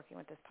when they're working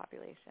with this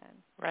population.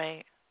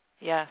 Right.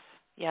 Yes.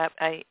 Yeah.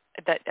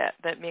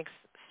 That makes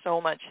so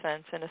much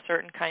sense, and a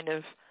certain kind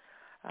of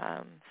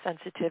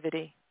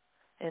sensitivity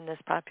in this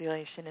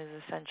population is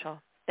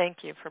essential.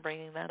 Thank you for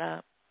bringing that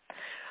up.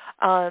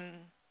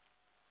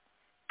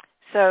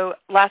 So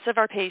lots of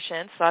our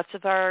patients, lots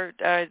of our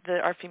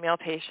female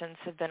patients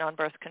have been on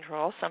birth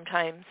control,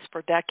 sometimes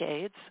for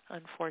decades,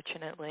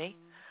 unfortunately,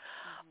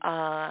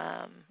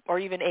 or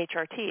even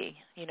HRT,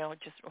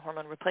 just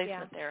hormone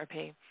replacement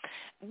therapy.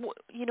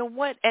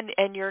 What?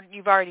 And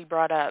you've already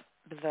brought up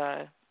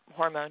the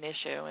hormone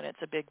issue, and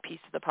it's a big piece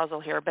of the puzzle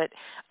here. But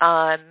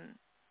how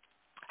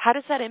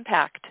does that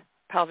impact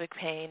pelvic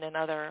pain and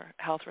other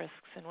health risks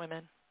in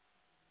women?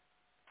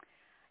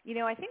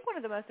 I think one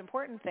of the most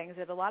important things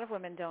that a lot of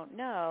women don't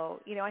know,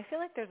 I feel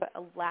like there's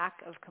a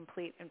lack of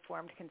complete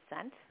informed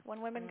consent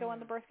when women go on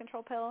the birth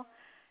control pill.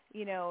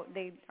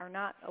 They are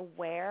not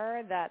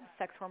aware that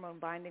sex hormone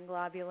binding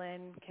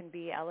globulin can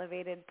be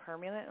elevated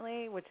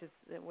permanently, which is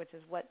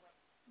what,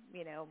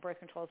 birth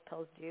control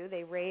pills do.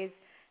 They raise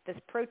this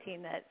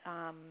protein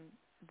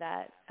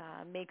that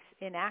makes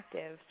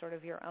inactive sort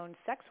of your own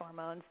sex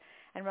hormones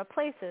and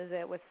replaces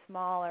it with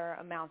smaller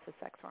amounts of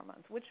sex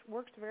hormones, which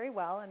works very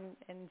well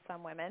in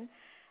some women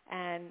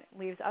and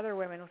leaves other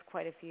women with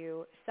quite a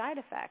few side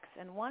effects.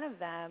 And one of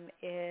them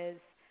is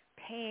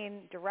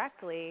pain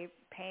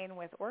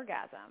with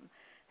orgasm.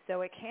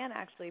 So it can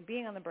actually,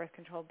 being on the birth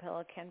control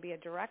pill can be a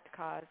direct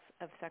cause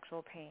of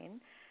sexual pain,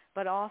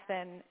 but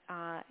often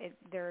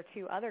there are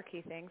two other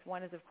key things.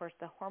 One is, of course,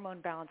 the hormone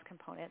balance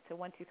component. So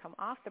once you come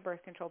off the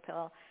birth control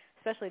pill,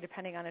 especially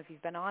depending on if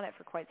you've been on it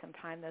for quite some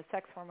time, those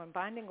sex hormone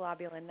binding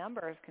globulin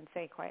numbers can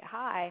stay quite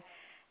high,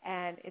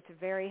 and it's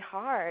very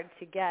hard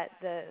to get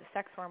the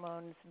sex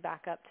hormones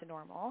back up to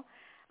normal.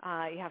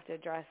 You have to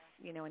address,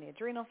 any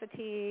adrenal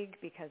fatigue,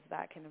 because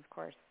that can, of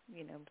course,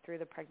 through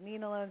the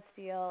pregnenolone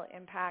steal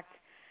impact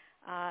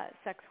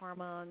sex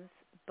hormones.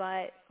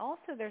 But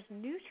also there's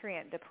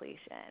nutrient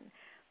depletion.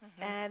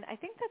 And I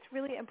think that's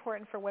really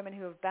important for women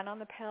who have been on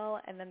the pill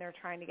and then they're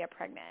trying to get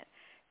pregnant,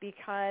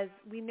 because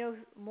we know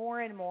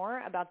more and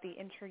more about the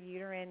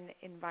intrauterine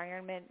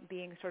environment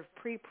being sort of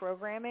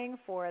pre-programming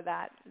for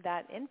that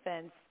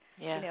infant's,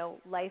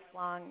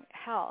 lifelong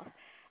health.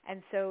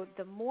 And so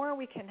the more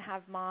we can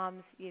have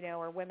moms,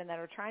 or women that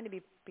are trying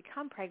to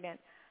become pregnant,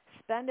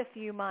 spend a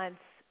few months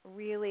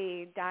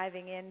really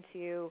diving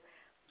into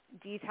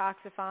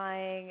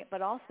detoxifying,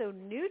 but also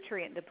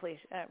nutrient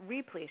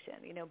repletion,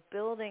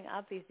 building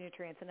up these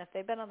nutrients. And if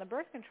they've been on the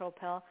birth control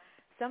pill,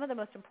 some of the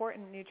most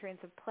important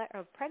nutrients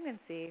of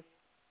pregnancy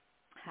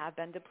have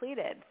been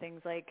depleted.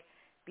 Things like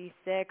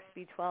B6,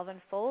 B12,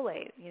 and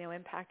folate,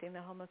 impacting the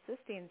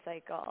homocysteine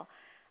cycle.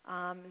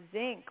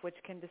 Zinc, which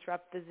can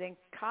disrupt the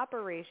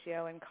zinc-copper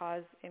ratio and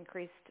cause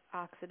increased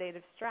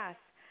oxidative stress.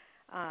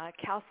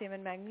 Calcium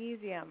and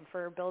magnesium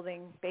for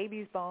building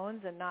baby's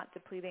bones and not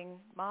depleting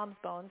mom's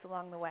bones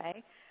along the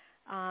way.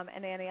 And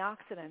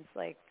antioxidants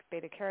like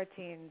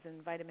beta-carotenes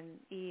and vitamin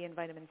E and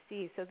vitamin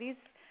C. So these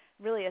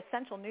really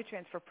essential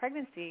nutrients for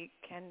pregnancy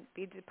can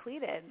be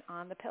depleted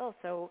on the pill.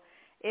 So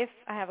if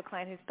I have a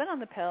client who's been on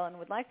the pill and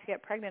would like to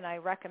get pregnant, I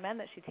recommend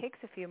that she takes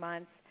a few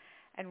months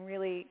and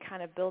really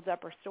kind of builds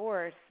up her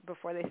stores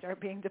before they start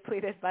being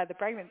depleted by the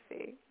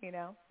pregnancy,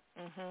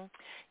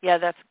 Yeah,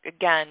 that's,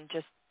 again,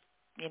 just,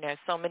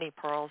 so many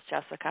pearls,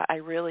 Jessica. I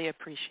really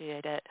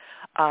appreciate it.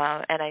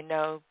 And I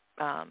know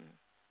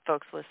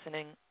folks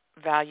listening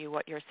value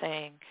what you're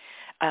saying.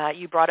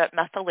 You brought up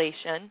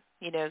methylation,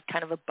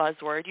 kind of a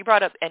buzzword. You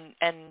brought up, and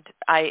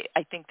I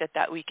think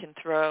that we can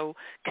throw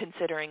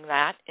considering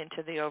that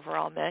into the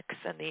overall mix.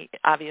 And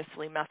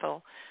obviously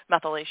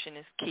methylation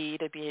is key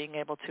to being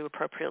able to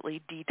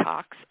appropriately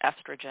detox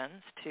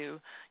estrogens to,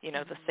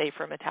 the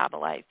safer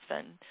metabolites,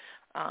 and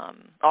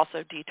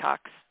also detox,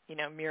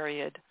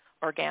 myriad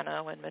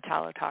organo and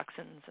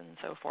metallotoxins and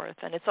so forth.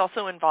 And it's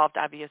also involved,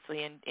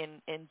 obviously, in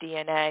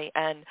DNA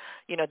and,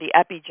 the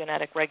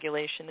epigenetic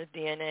regulation of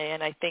DNA.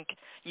 And I think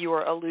you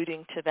were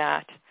alluding to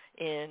that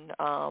in,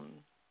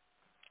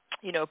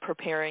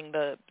 preparing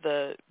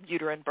the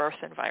uterine birth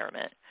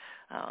environment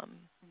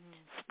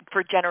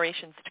for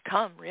generations to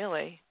come,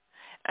 really.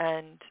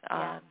 And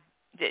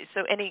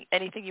so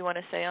anything you want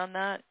to say on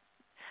that,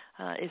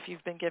 if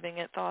you've been giving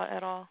it thought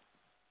at all?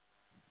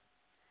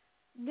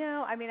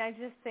 No, I mean, I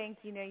just think,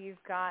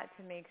 you've got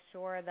to make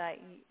sure that,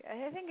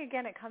 I think,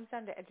 again, it comes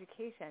down to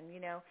education.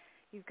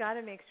 You've got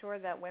to make sure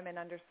that women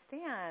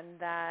understand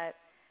that,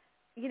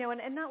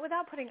 and not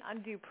without putting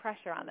undue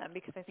pressure on them,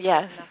 because I think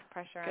there's enough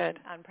pressure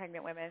on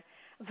pregnant women.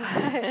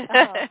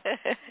 But,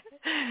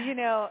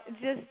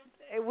 just,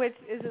 which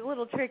is a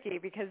little tricky,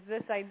 because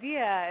this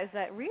idea is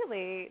that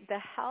really the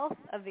health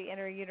of the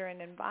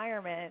intrauterine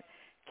environment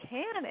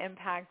can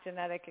impact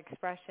genetic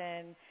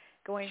expression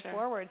going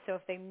forward. So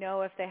if they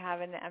know if they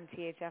have an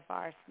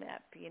MTHFR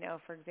SNP,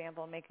 for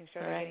example, making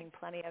sure they're getting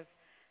plenty of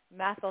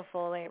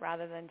methylfolate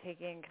rather than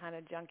taking kind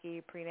of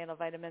junky prenatal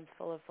vitamins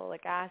full of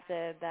folic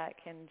acid that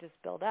can just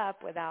build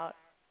up without,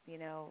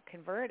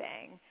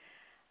 converting.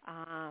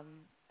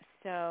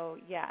 So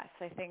yes,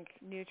 I think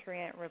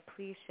nutrient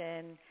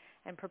repletion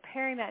and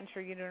preparing that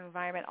intrauterine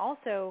environment.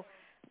 Also,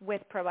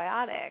 with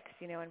probiotics,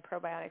 and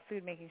probiotic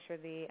food, making sure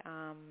the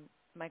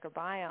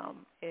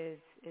microbiome is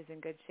in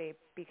good shape,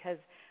 because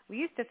we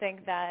used to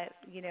think that,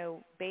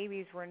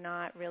 babies were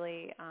not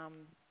really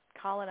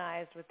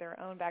colonized with their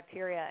own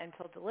bacteria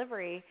until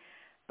delivery,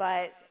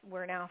 but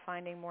we're now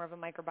finding more of a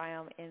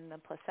microbiome in the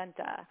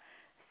placenta,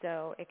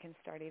 so it can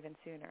start even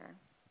sooner.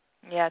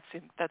 Yeah,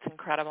 that's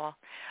incredible.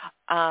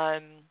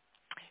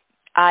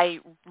 I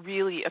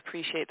really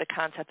appreciate the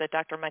concept that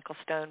Dr. Michael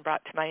Stone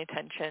brought to my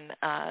attention,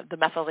 the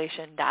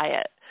methylation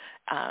diet,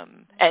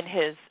 and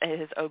his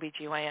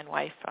OBGYN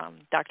wife,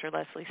 Dr.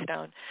 Leslie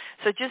Stone.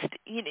 So just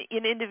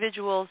in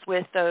individuals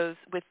with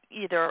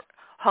either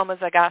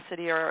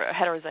homozygosity or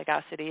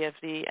heterozygosity of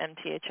the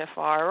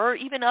MTHFR, or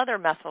even other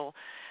methyl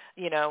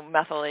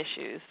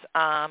issues,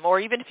 or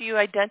even if you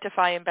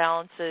identify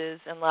imbalances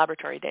in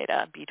laboratory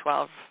data,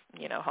 B12,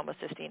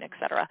 homocysteine, et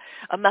cetera,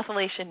 a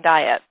methylation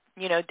diet,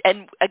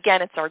 and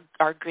again, it's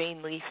our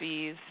green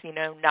leafies,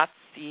 nuts,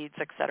 seeds,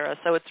 et cetera.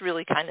 So it's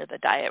really kind of the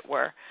diet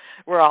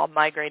we're all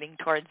migrating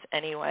towards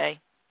anyway.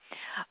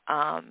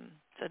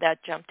 So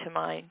that jumped to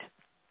mind.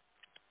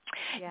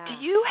 Yeah.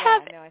 Do you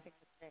have? Yeah, no, I think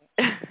that's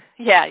great.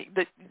 Yeah.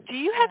 Do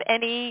you have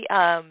any?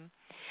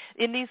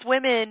 In these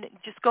women,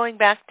 just going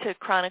back to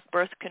chronic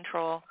birth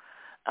control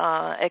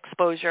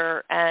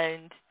exposure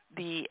and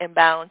the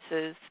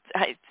imbalances,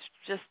 it's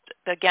just,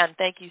 again,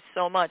 thank you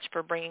so much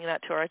for bringing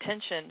that to our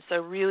attention.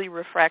 So really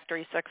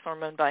refractory sex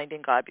hormone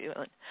binding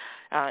globulin.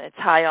 It's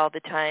high all the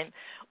time.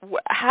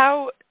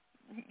 How,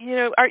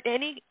 are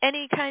any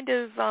kind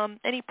of,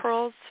 any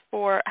pearls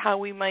for how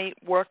we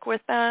might work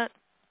with that?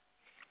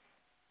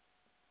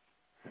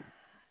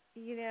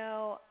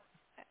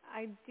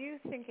 I do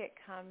think it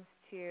comes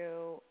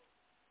to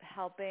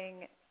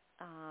helping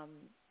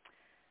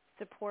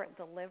support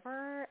the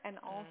liver, and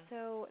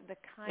also the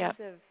kinds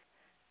of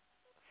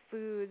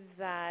foods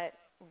that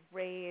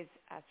raise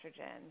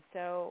estrogen.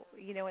 So,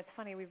 it's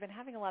funny, we've been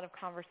having a lot of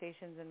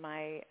conversations in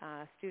my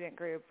student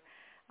group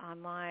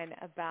online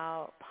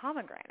about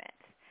pomegranate.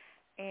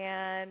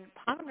 And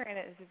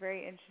pomegranate is a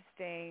very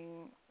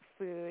interesting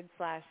food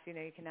 /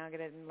 you can now get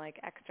it in like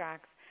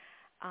extracts,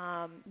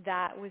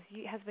 that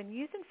has been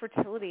used in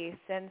fertility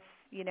since,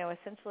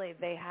 essentially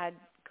they had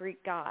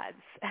Greek gods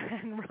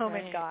and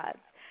Roman gods.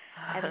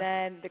 And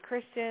then the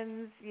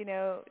Christians,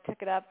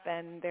 took it up,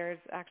 and there's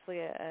actually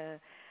a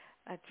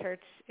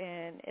church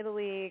in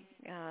Italy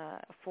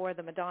for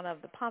the Madonna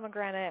of the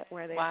Pomegranate,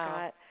 where they've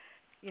got,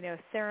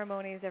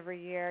 ceremonies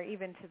every year,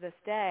 even to this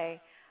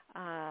day,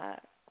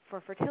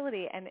 for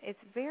fertility. And it's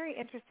very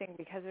interesting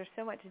because there's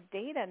so much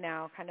data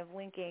now kind of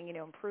linking,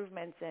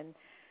 improvements in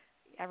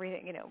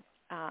everything,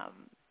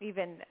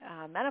 even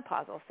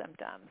menopausal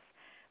symptoms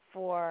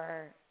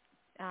for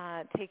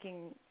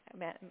taking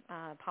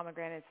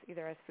pomegranates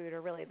either as food,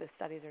 or really the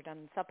studies are done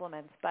in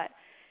supplements. But,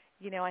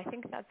 I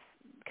think that's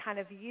kind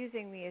of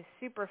using these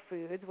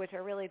superfoods, which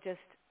are really just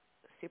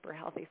super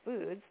healthy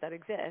foods that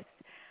exist,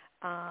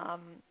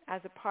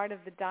 as a part of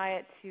the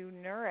diet to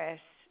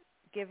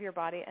give your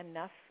body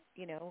enough,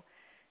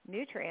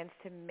 nutrients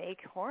to make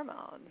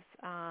hormones,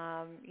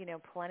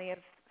 plenty of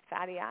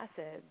fatty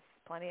acids,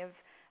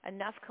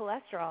 enough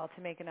cholesterol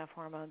to make enough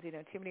hormones.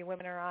 Too many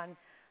women are on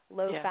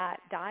low-fat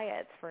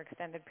diets for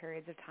extended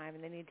periods of time,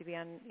 and they need to be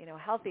on,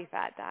 healthy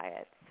fat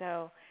diets.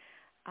 So,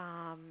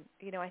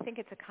 I think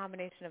it's a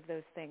combination of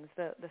those things,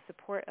 the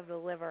support of the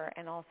liver,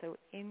 and also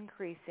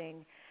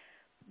increasing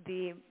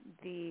the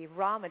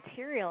raw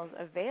materials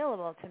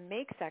available to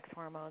make sex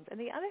hormones. And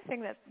the other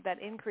thing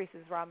that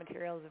increases raw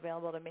materials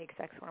available to make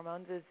sex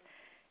hormones is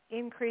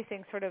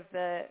increasing sort of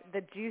the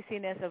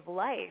juiciness of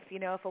life.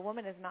 If a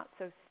woman is not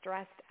so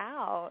stressed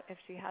out, if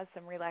she has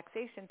some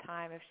relaxation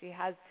time, if she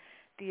has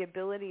the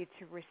ability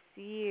to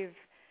receive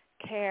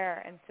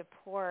care and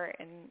support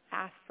and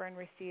ask for and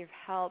receive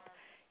help,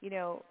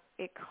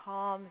 it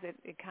calms,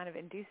 it kind of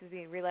induces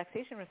the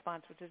relaxation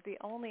response, which is the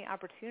only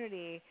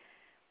opportunity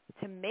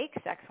to make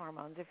sex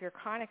hormones. If you're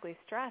chronically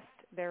stressed,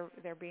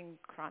 they're being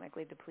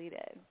chronically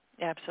depleted.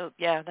 Absolutely.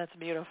 Yeah, that's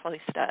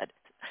beautifully said.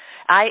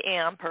 I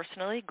am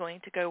personally going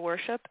to go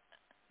worship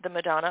the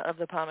Madonna of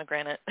the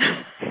Pomegranate.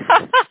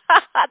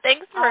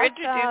 Thanks for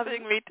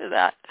introducing me to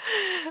that.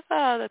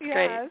 Oh, that's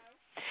great.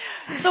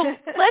 So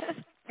let's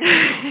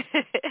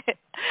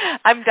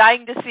I'm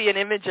dying to see an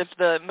image of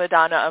the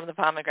Madonna of the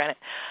Pomegranate,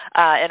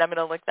 and I'm going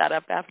to look that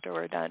up after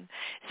we're done.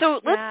 So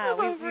let's move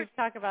over. We've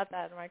talked about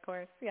that in my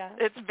course. Yeah,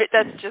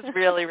 that's just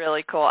really,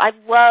 really cool. I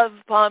love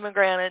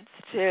pomegranates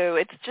too.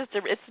 It's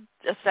it's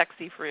a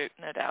sexy fruit,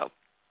 no doubt.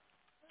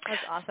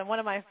 That's awesome. One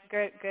of my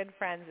good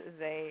friends is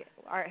a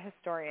art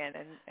historian,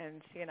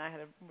 and she and I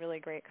had a really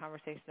great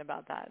conversation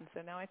about that, and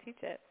so now I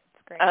teach it.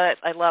 It's great.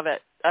 I love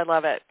it.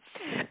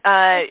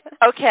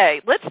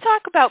 Okay, let's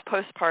talk about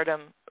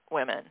postpartum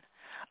women.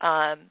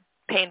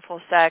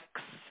 Painful sex,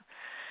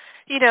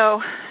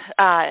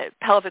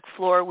 pelvic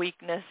floor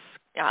weakness,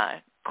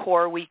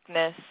 core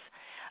weakness.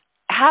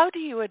 How do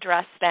you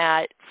address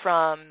that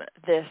from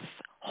this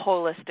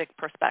holistic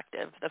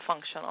perspective, the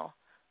functional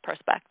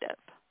perspective?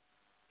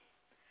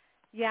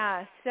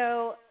 Yeah,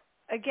 so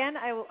again,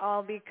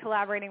 I'll be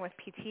collaborating with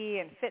PT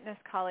and fitness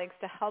colleagues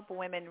to help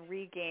women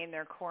regain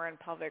their core and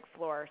pelvic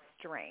floor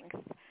strength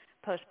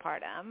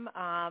postpartum,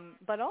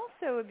 but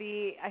also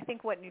I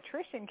think what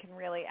nutrition can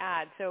really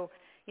add. So,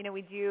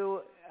 we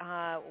do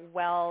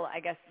I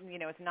guess,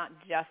 it's not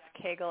just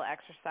Kegel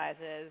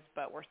exercises,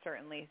 but we're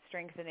certainly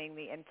strengthening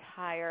the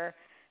entire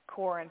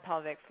core and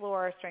pelvic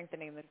floor,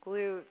 strengthening the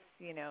glutes,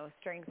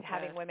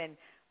 having women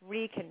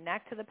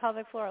reconnect to the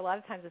pelvic floor. A lot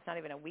of times it's not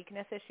even a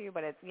weakness issue,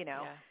 but it's,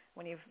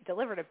 when you've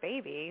delivered a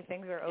baby,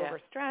 things are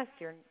overstressed,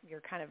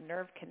 your kind of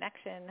nerve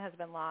connection has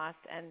been lost,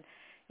 and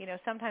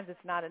sometimes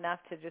it's not enough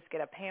to just get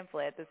a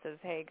pamphlet that says,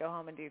 hey, go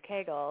home and do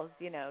Kegels.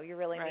 You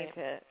really need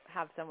to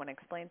have someone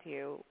explain to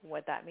you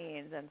what that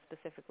means, and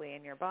specifically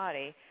in your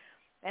body.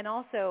 And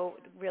also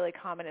really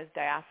common is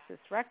diastasis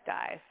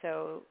recti.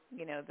 So,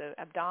 the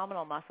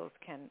abdominal muscles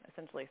can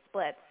essentially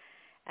split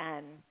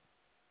and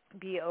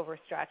be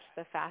overstretched,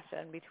 the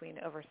fascia in between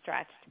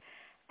overstretched.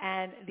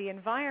 And the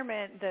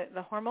environment,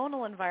 the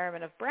hormonal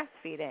environment of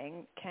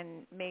breastfeeding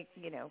can make,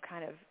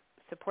 kind of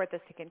support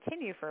this to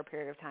continue for a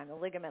period of time. The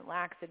ligament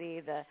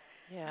laxity, the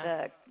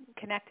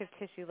connective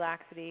tissue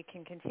laxity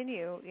can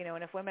continue,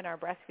 and if women are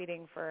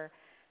breastfeeding for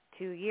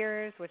 2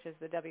 years, which is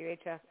the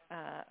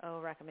WHO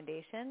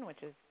recommendation,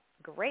 which is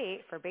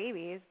great for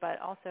babies,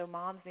 but also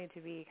moms need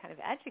to be kind of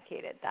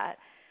educated that,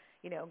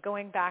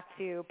 going back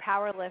to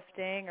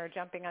powerlifting or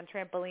jumping on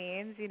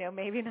trampolines,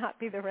 maybe not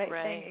be the right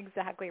thing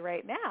exactly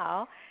right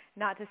now.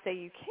 Not to say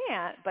you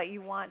can't, but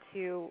you want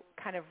to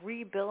kind of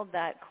rebuild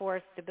that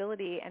core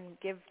stability and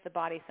give the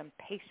body some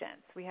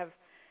patience. We have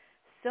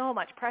so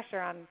much pressure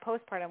on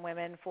postpartum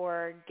women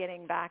for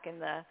getting back in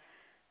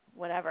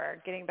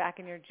getting back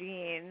in your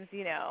jeans,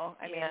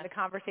 I mean, the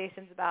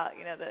conversations about,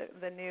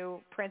 the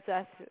new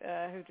princess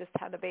who just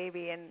had a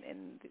baby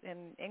in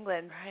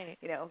England,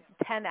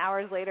 10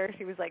 hours later,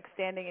 she was like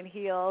standing in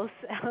heels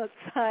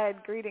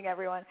outside greeting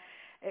everyone.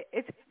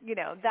 It's,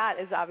 that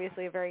is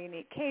obviously a very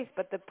unique case,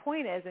 but the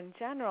point is, in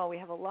general, we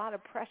have a lot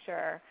of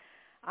pressure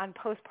on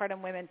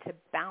postpartum women to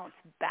bounce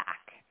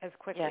back as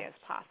quickly as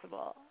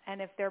possible.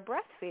 And if they're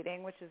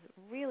breastfeeding, which is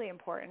really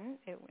important,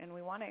 and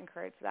we want to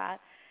encourage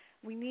that,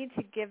 we need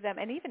to give them,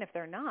 and even if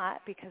they're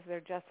not, because they're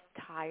just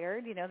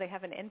tired, they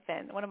have an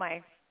infant.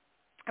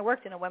 I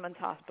worked in a women's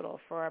hospital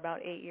for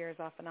about 8 years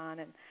off and on,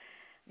 and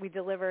we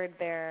delivered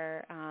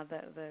there,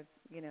 the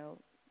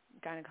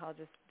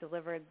gynecologist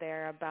delivered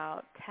there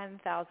about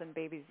 10,000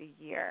 babies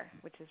a year,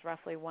 which is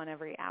roughly one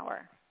every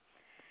hour.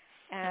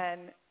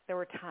 And there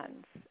were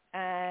tons.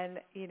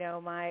 And,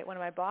 one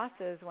of my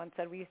bosses once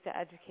said we used to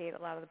educate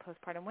a lot of the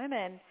postpartum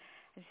women.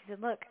 And she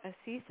said, look, a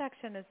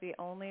C-section is the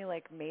only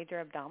major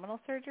abdominal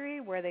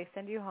surgery where they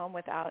send you home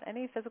without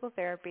any physical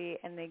therapy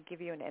and they give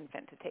you an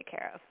infant to take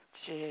care of.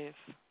 Jeez.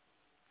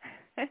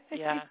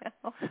 Yeah.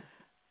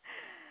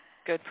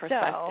 Good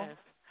perspective.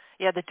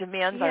 The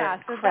demands are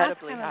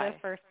incredibly high. That's kind of the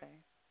first thing.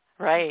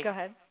 Right. Go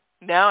ahead.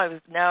 No,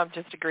 I'm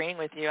just agreeing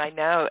with you. I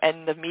know,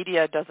 and the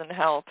media doesn't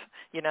help.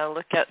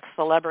 Look at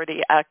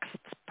celebrity X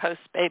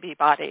post-baby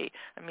body.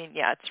 I mean,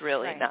 it's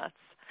really nuts.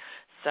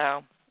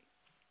 So,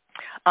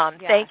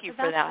 thank you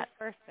for that. That's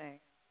the first thing.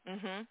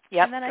 Mm-hmm.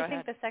 Yep. And then I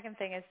think the second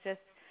thing is just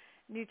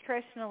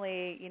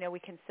nutritionally, we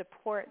can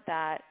support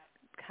that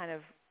kind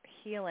of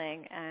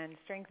healing and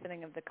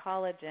strengthening of the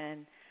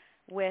collagen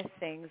with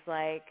things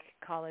like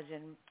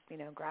collagen,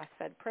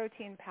 grass-fed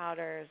protein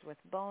powders, with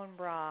bone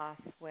broth,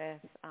 with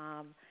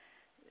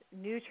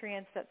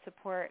nutrients that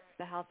support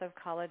the health of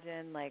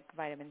collagen like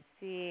vitamin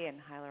C and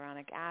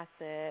hyaluronic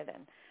acid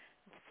and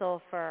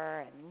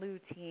sulfur and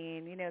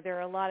lutein. There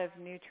are a lot of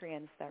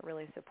nutrients that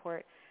really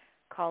support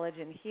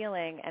collagen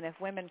healing. And if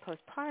women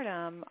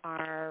postpartum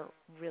are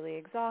really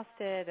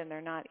exhausted and they're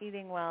not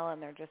eating well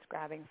and they're just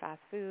grabbing fast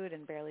food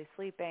and barely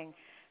sleeping,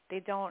 they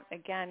don't,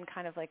 again,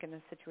 kind of like in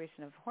the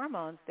situation of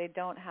hormones, they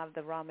don't have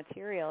the raw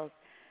materials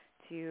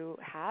to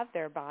have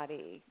their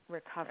body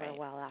recover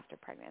well after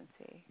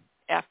pregnancy.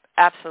 Yeah,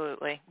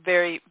 absolutely.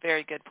 Very,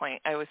 very good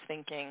point. I was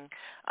thinking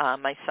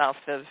myself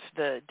of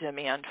the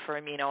demand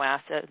for amino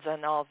acids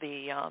and all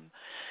the,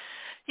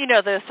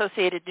 the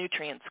associated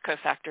nutrients,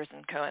 cofactors,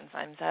 and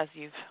coenzymes, as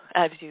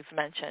you've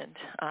mentioned,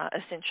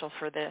 essential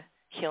for the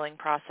healing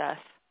process.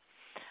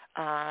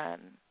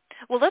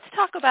 Well, let's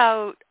talk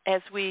about,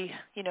 as we,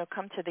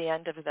 come to the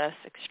end of this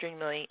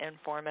extremely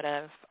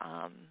informative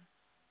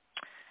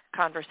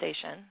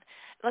conversation,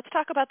 let's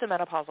talk about the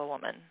menopausal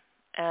woman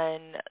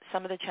and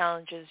some of the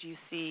challenges you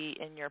see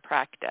in your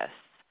practice.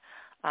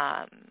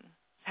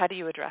 How do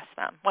you address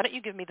them? Why don't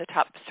you give me the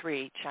top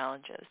 3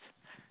 challenges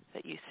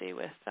that you see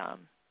with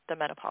the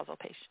menopausal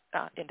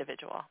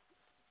individual?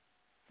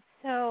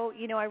 So,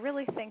 I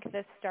really think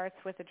this starts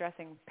with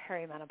addressing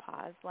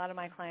perimenopause. A lot of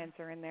my clients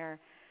are in their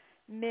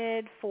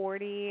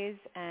mid-40s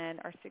and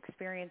are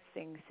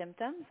experiencing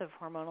symptoms of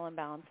hormonal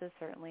imbalances,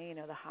 certainly,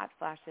 the hot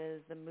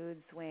flashes, the mood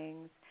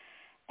swings.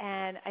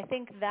 And I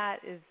think that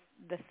is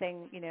the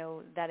thing,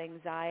 that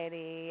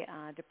anxiety,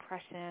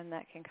 depression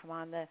that can come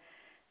on,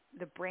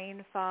 the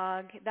brain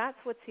fog. That's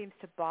what seems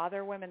to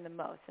bother women the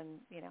most. And,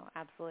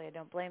 absolutely, I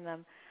don't blame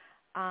them.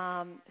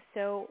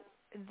 So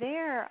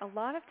there, a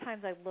lot of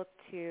times I look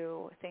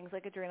to things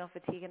like adrenal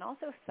fatigue and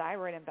also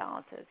thyroid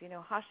imbalances.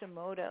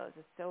 Hashimoto's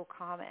is so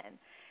common.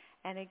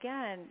 And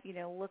again,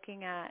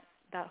 looking at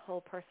that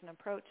whole person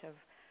approach of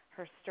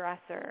her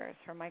stressors,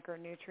 her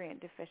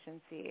micronutrient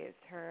deficiencies,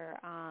 her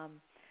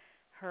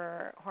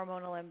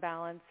hormonal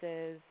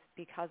imbalances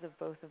because of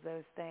both of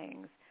those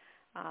things,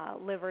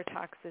 liver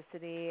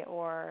toxicity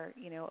or,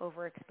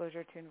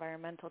 overexposure to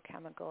environmental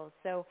chemicals.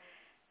 So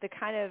the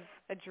kind of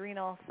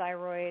adrenal,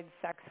 thyroid,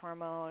 sex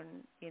hormone,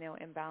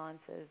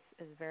 imbalances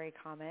is very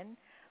common.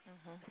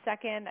 Mm-hmm.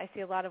 Second, I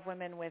see a lot of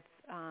women with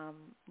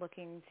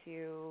looking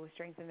to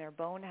strengthen their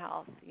bone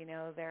health.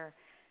 They're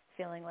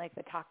feeling like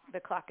the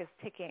clock is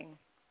ticking.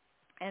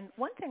 And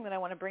one thing that I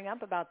want to bring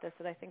up about this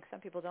that I think some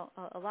people don't,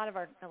 a lot of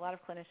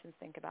clinicians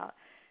think about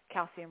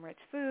calcium-rich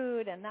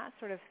food and that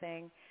sort of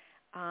thing.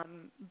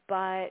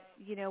 But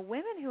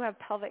women who have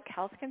pelvic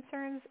health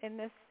concerns in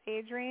this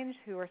age range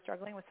who are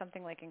struggling with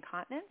something like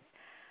incontinence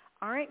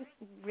aren't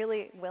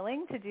really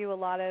willing to do a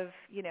lot of,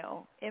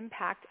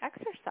 impact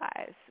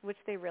exercise, which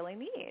they really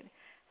need.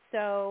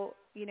 So,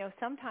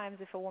 sometimes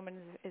if a woman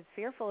is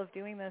fearful of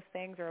doing those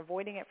things or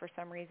avoiding it for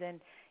some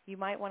reason, you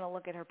might want to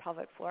look at her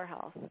pelvic floor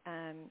health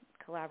and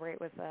collaborate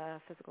with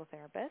a physical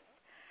therapist.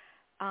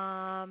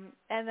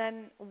 And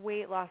then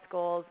weight loss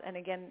goals, and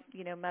again,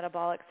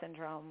 metabolic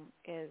syndrome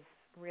is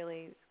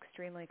really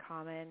extremely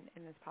common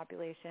in this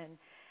population.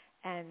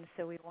 And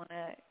so we want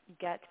to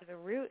get to the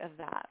root of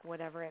that,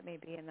 whatever it may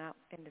be in that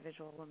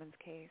individual woman's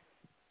case.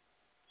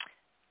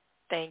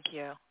 Thank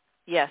you.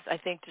 Yes, I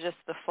think just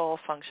the full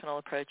functional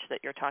approach that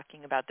you're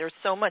talking about. There's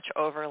so much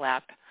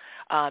overlap,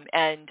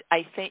 and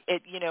I think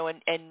it.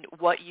 And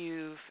what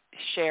you've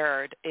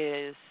shared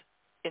is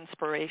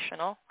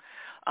inspirational.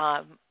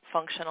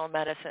 Functional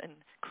medicine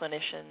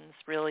clinicians,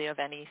 really of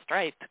any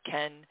stripe,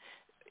 can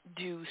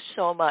do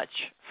so much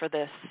for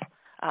this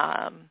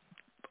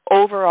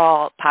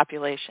overall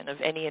population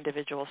of any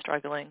individual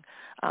struggling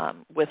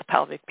with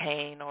pelvic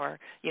pain or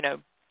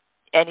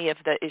any of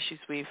the issues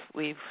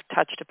we've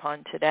touched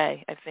upon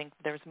today. I think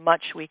there's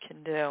much we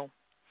can do.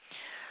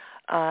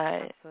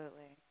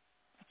 Absolutely.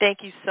 Thank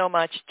you so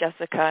much,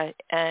 Jessica.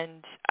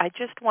 And I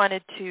just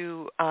wanted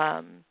to,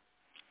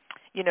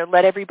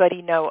 let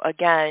everybody know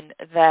again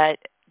that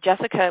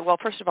Jessica, well,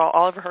 first of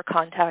all of her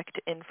contact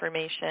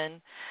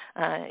information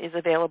is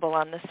available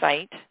on the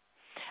site.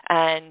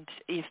 And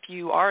if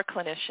you are a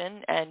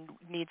clinician and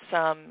need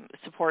some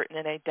support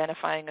in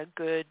identifying a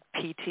good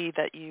PT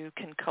that you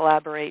can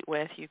collaborate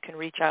with, you can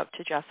reach out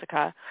to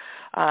Jessica.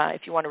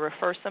 If you want to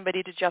refer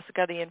somebody to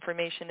Jessica, the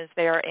information is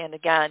there. And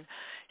again,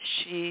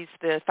 she's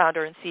the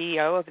founder and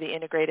CEO of the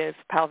Integrative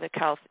Pelvic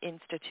Health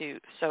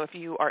Institute. So if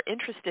you are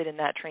interested in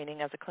that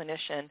training as a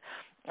clinician,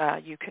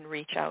 you can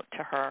reach out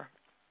to her.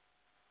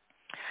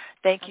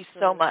 Thank you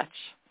so much.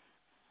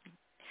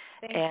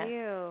 Thank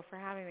you for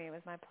having me. It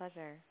was my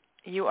pleasure.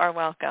 You are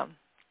welcome.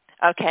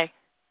 Okay.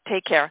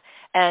 Take care.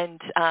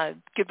 And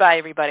goodbye,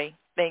 everybody.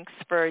 Thanks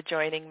for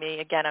joining me.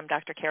 Again, I'm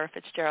Dr. Kara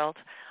Fitzgerald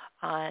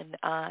on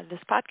this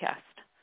podcast.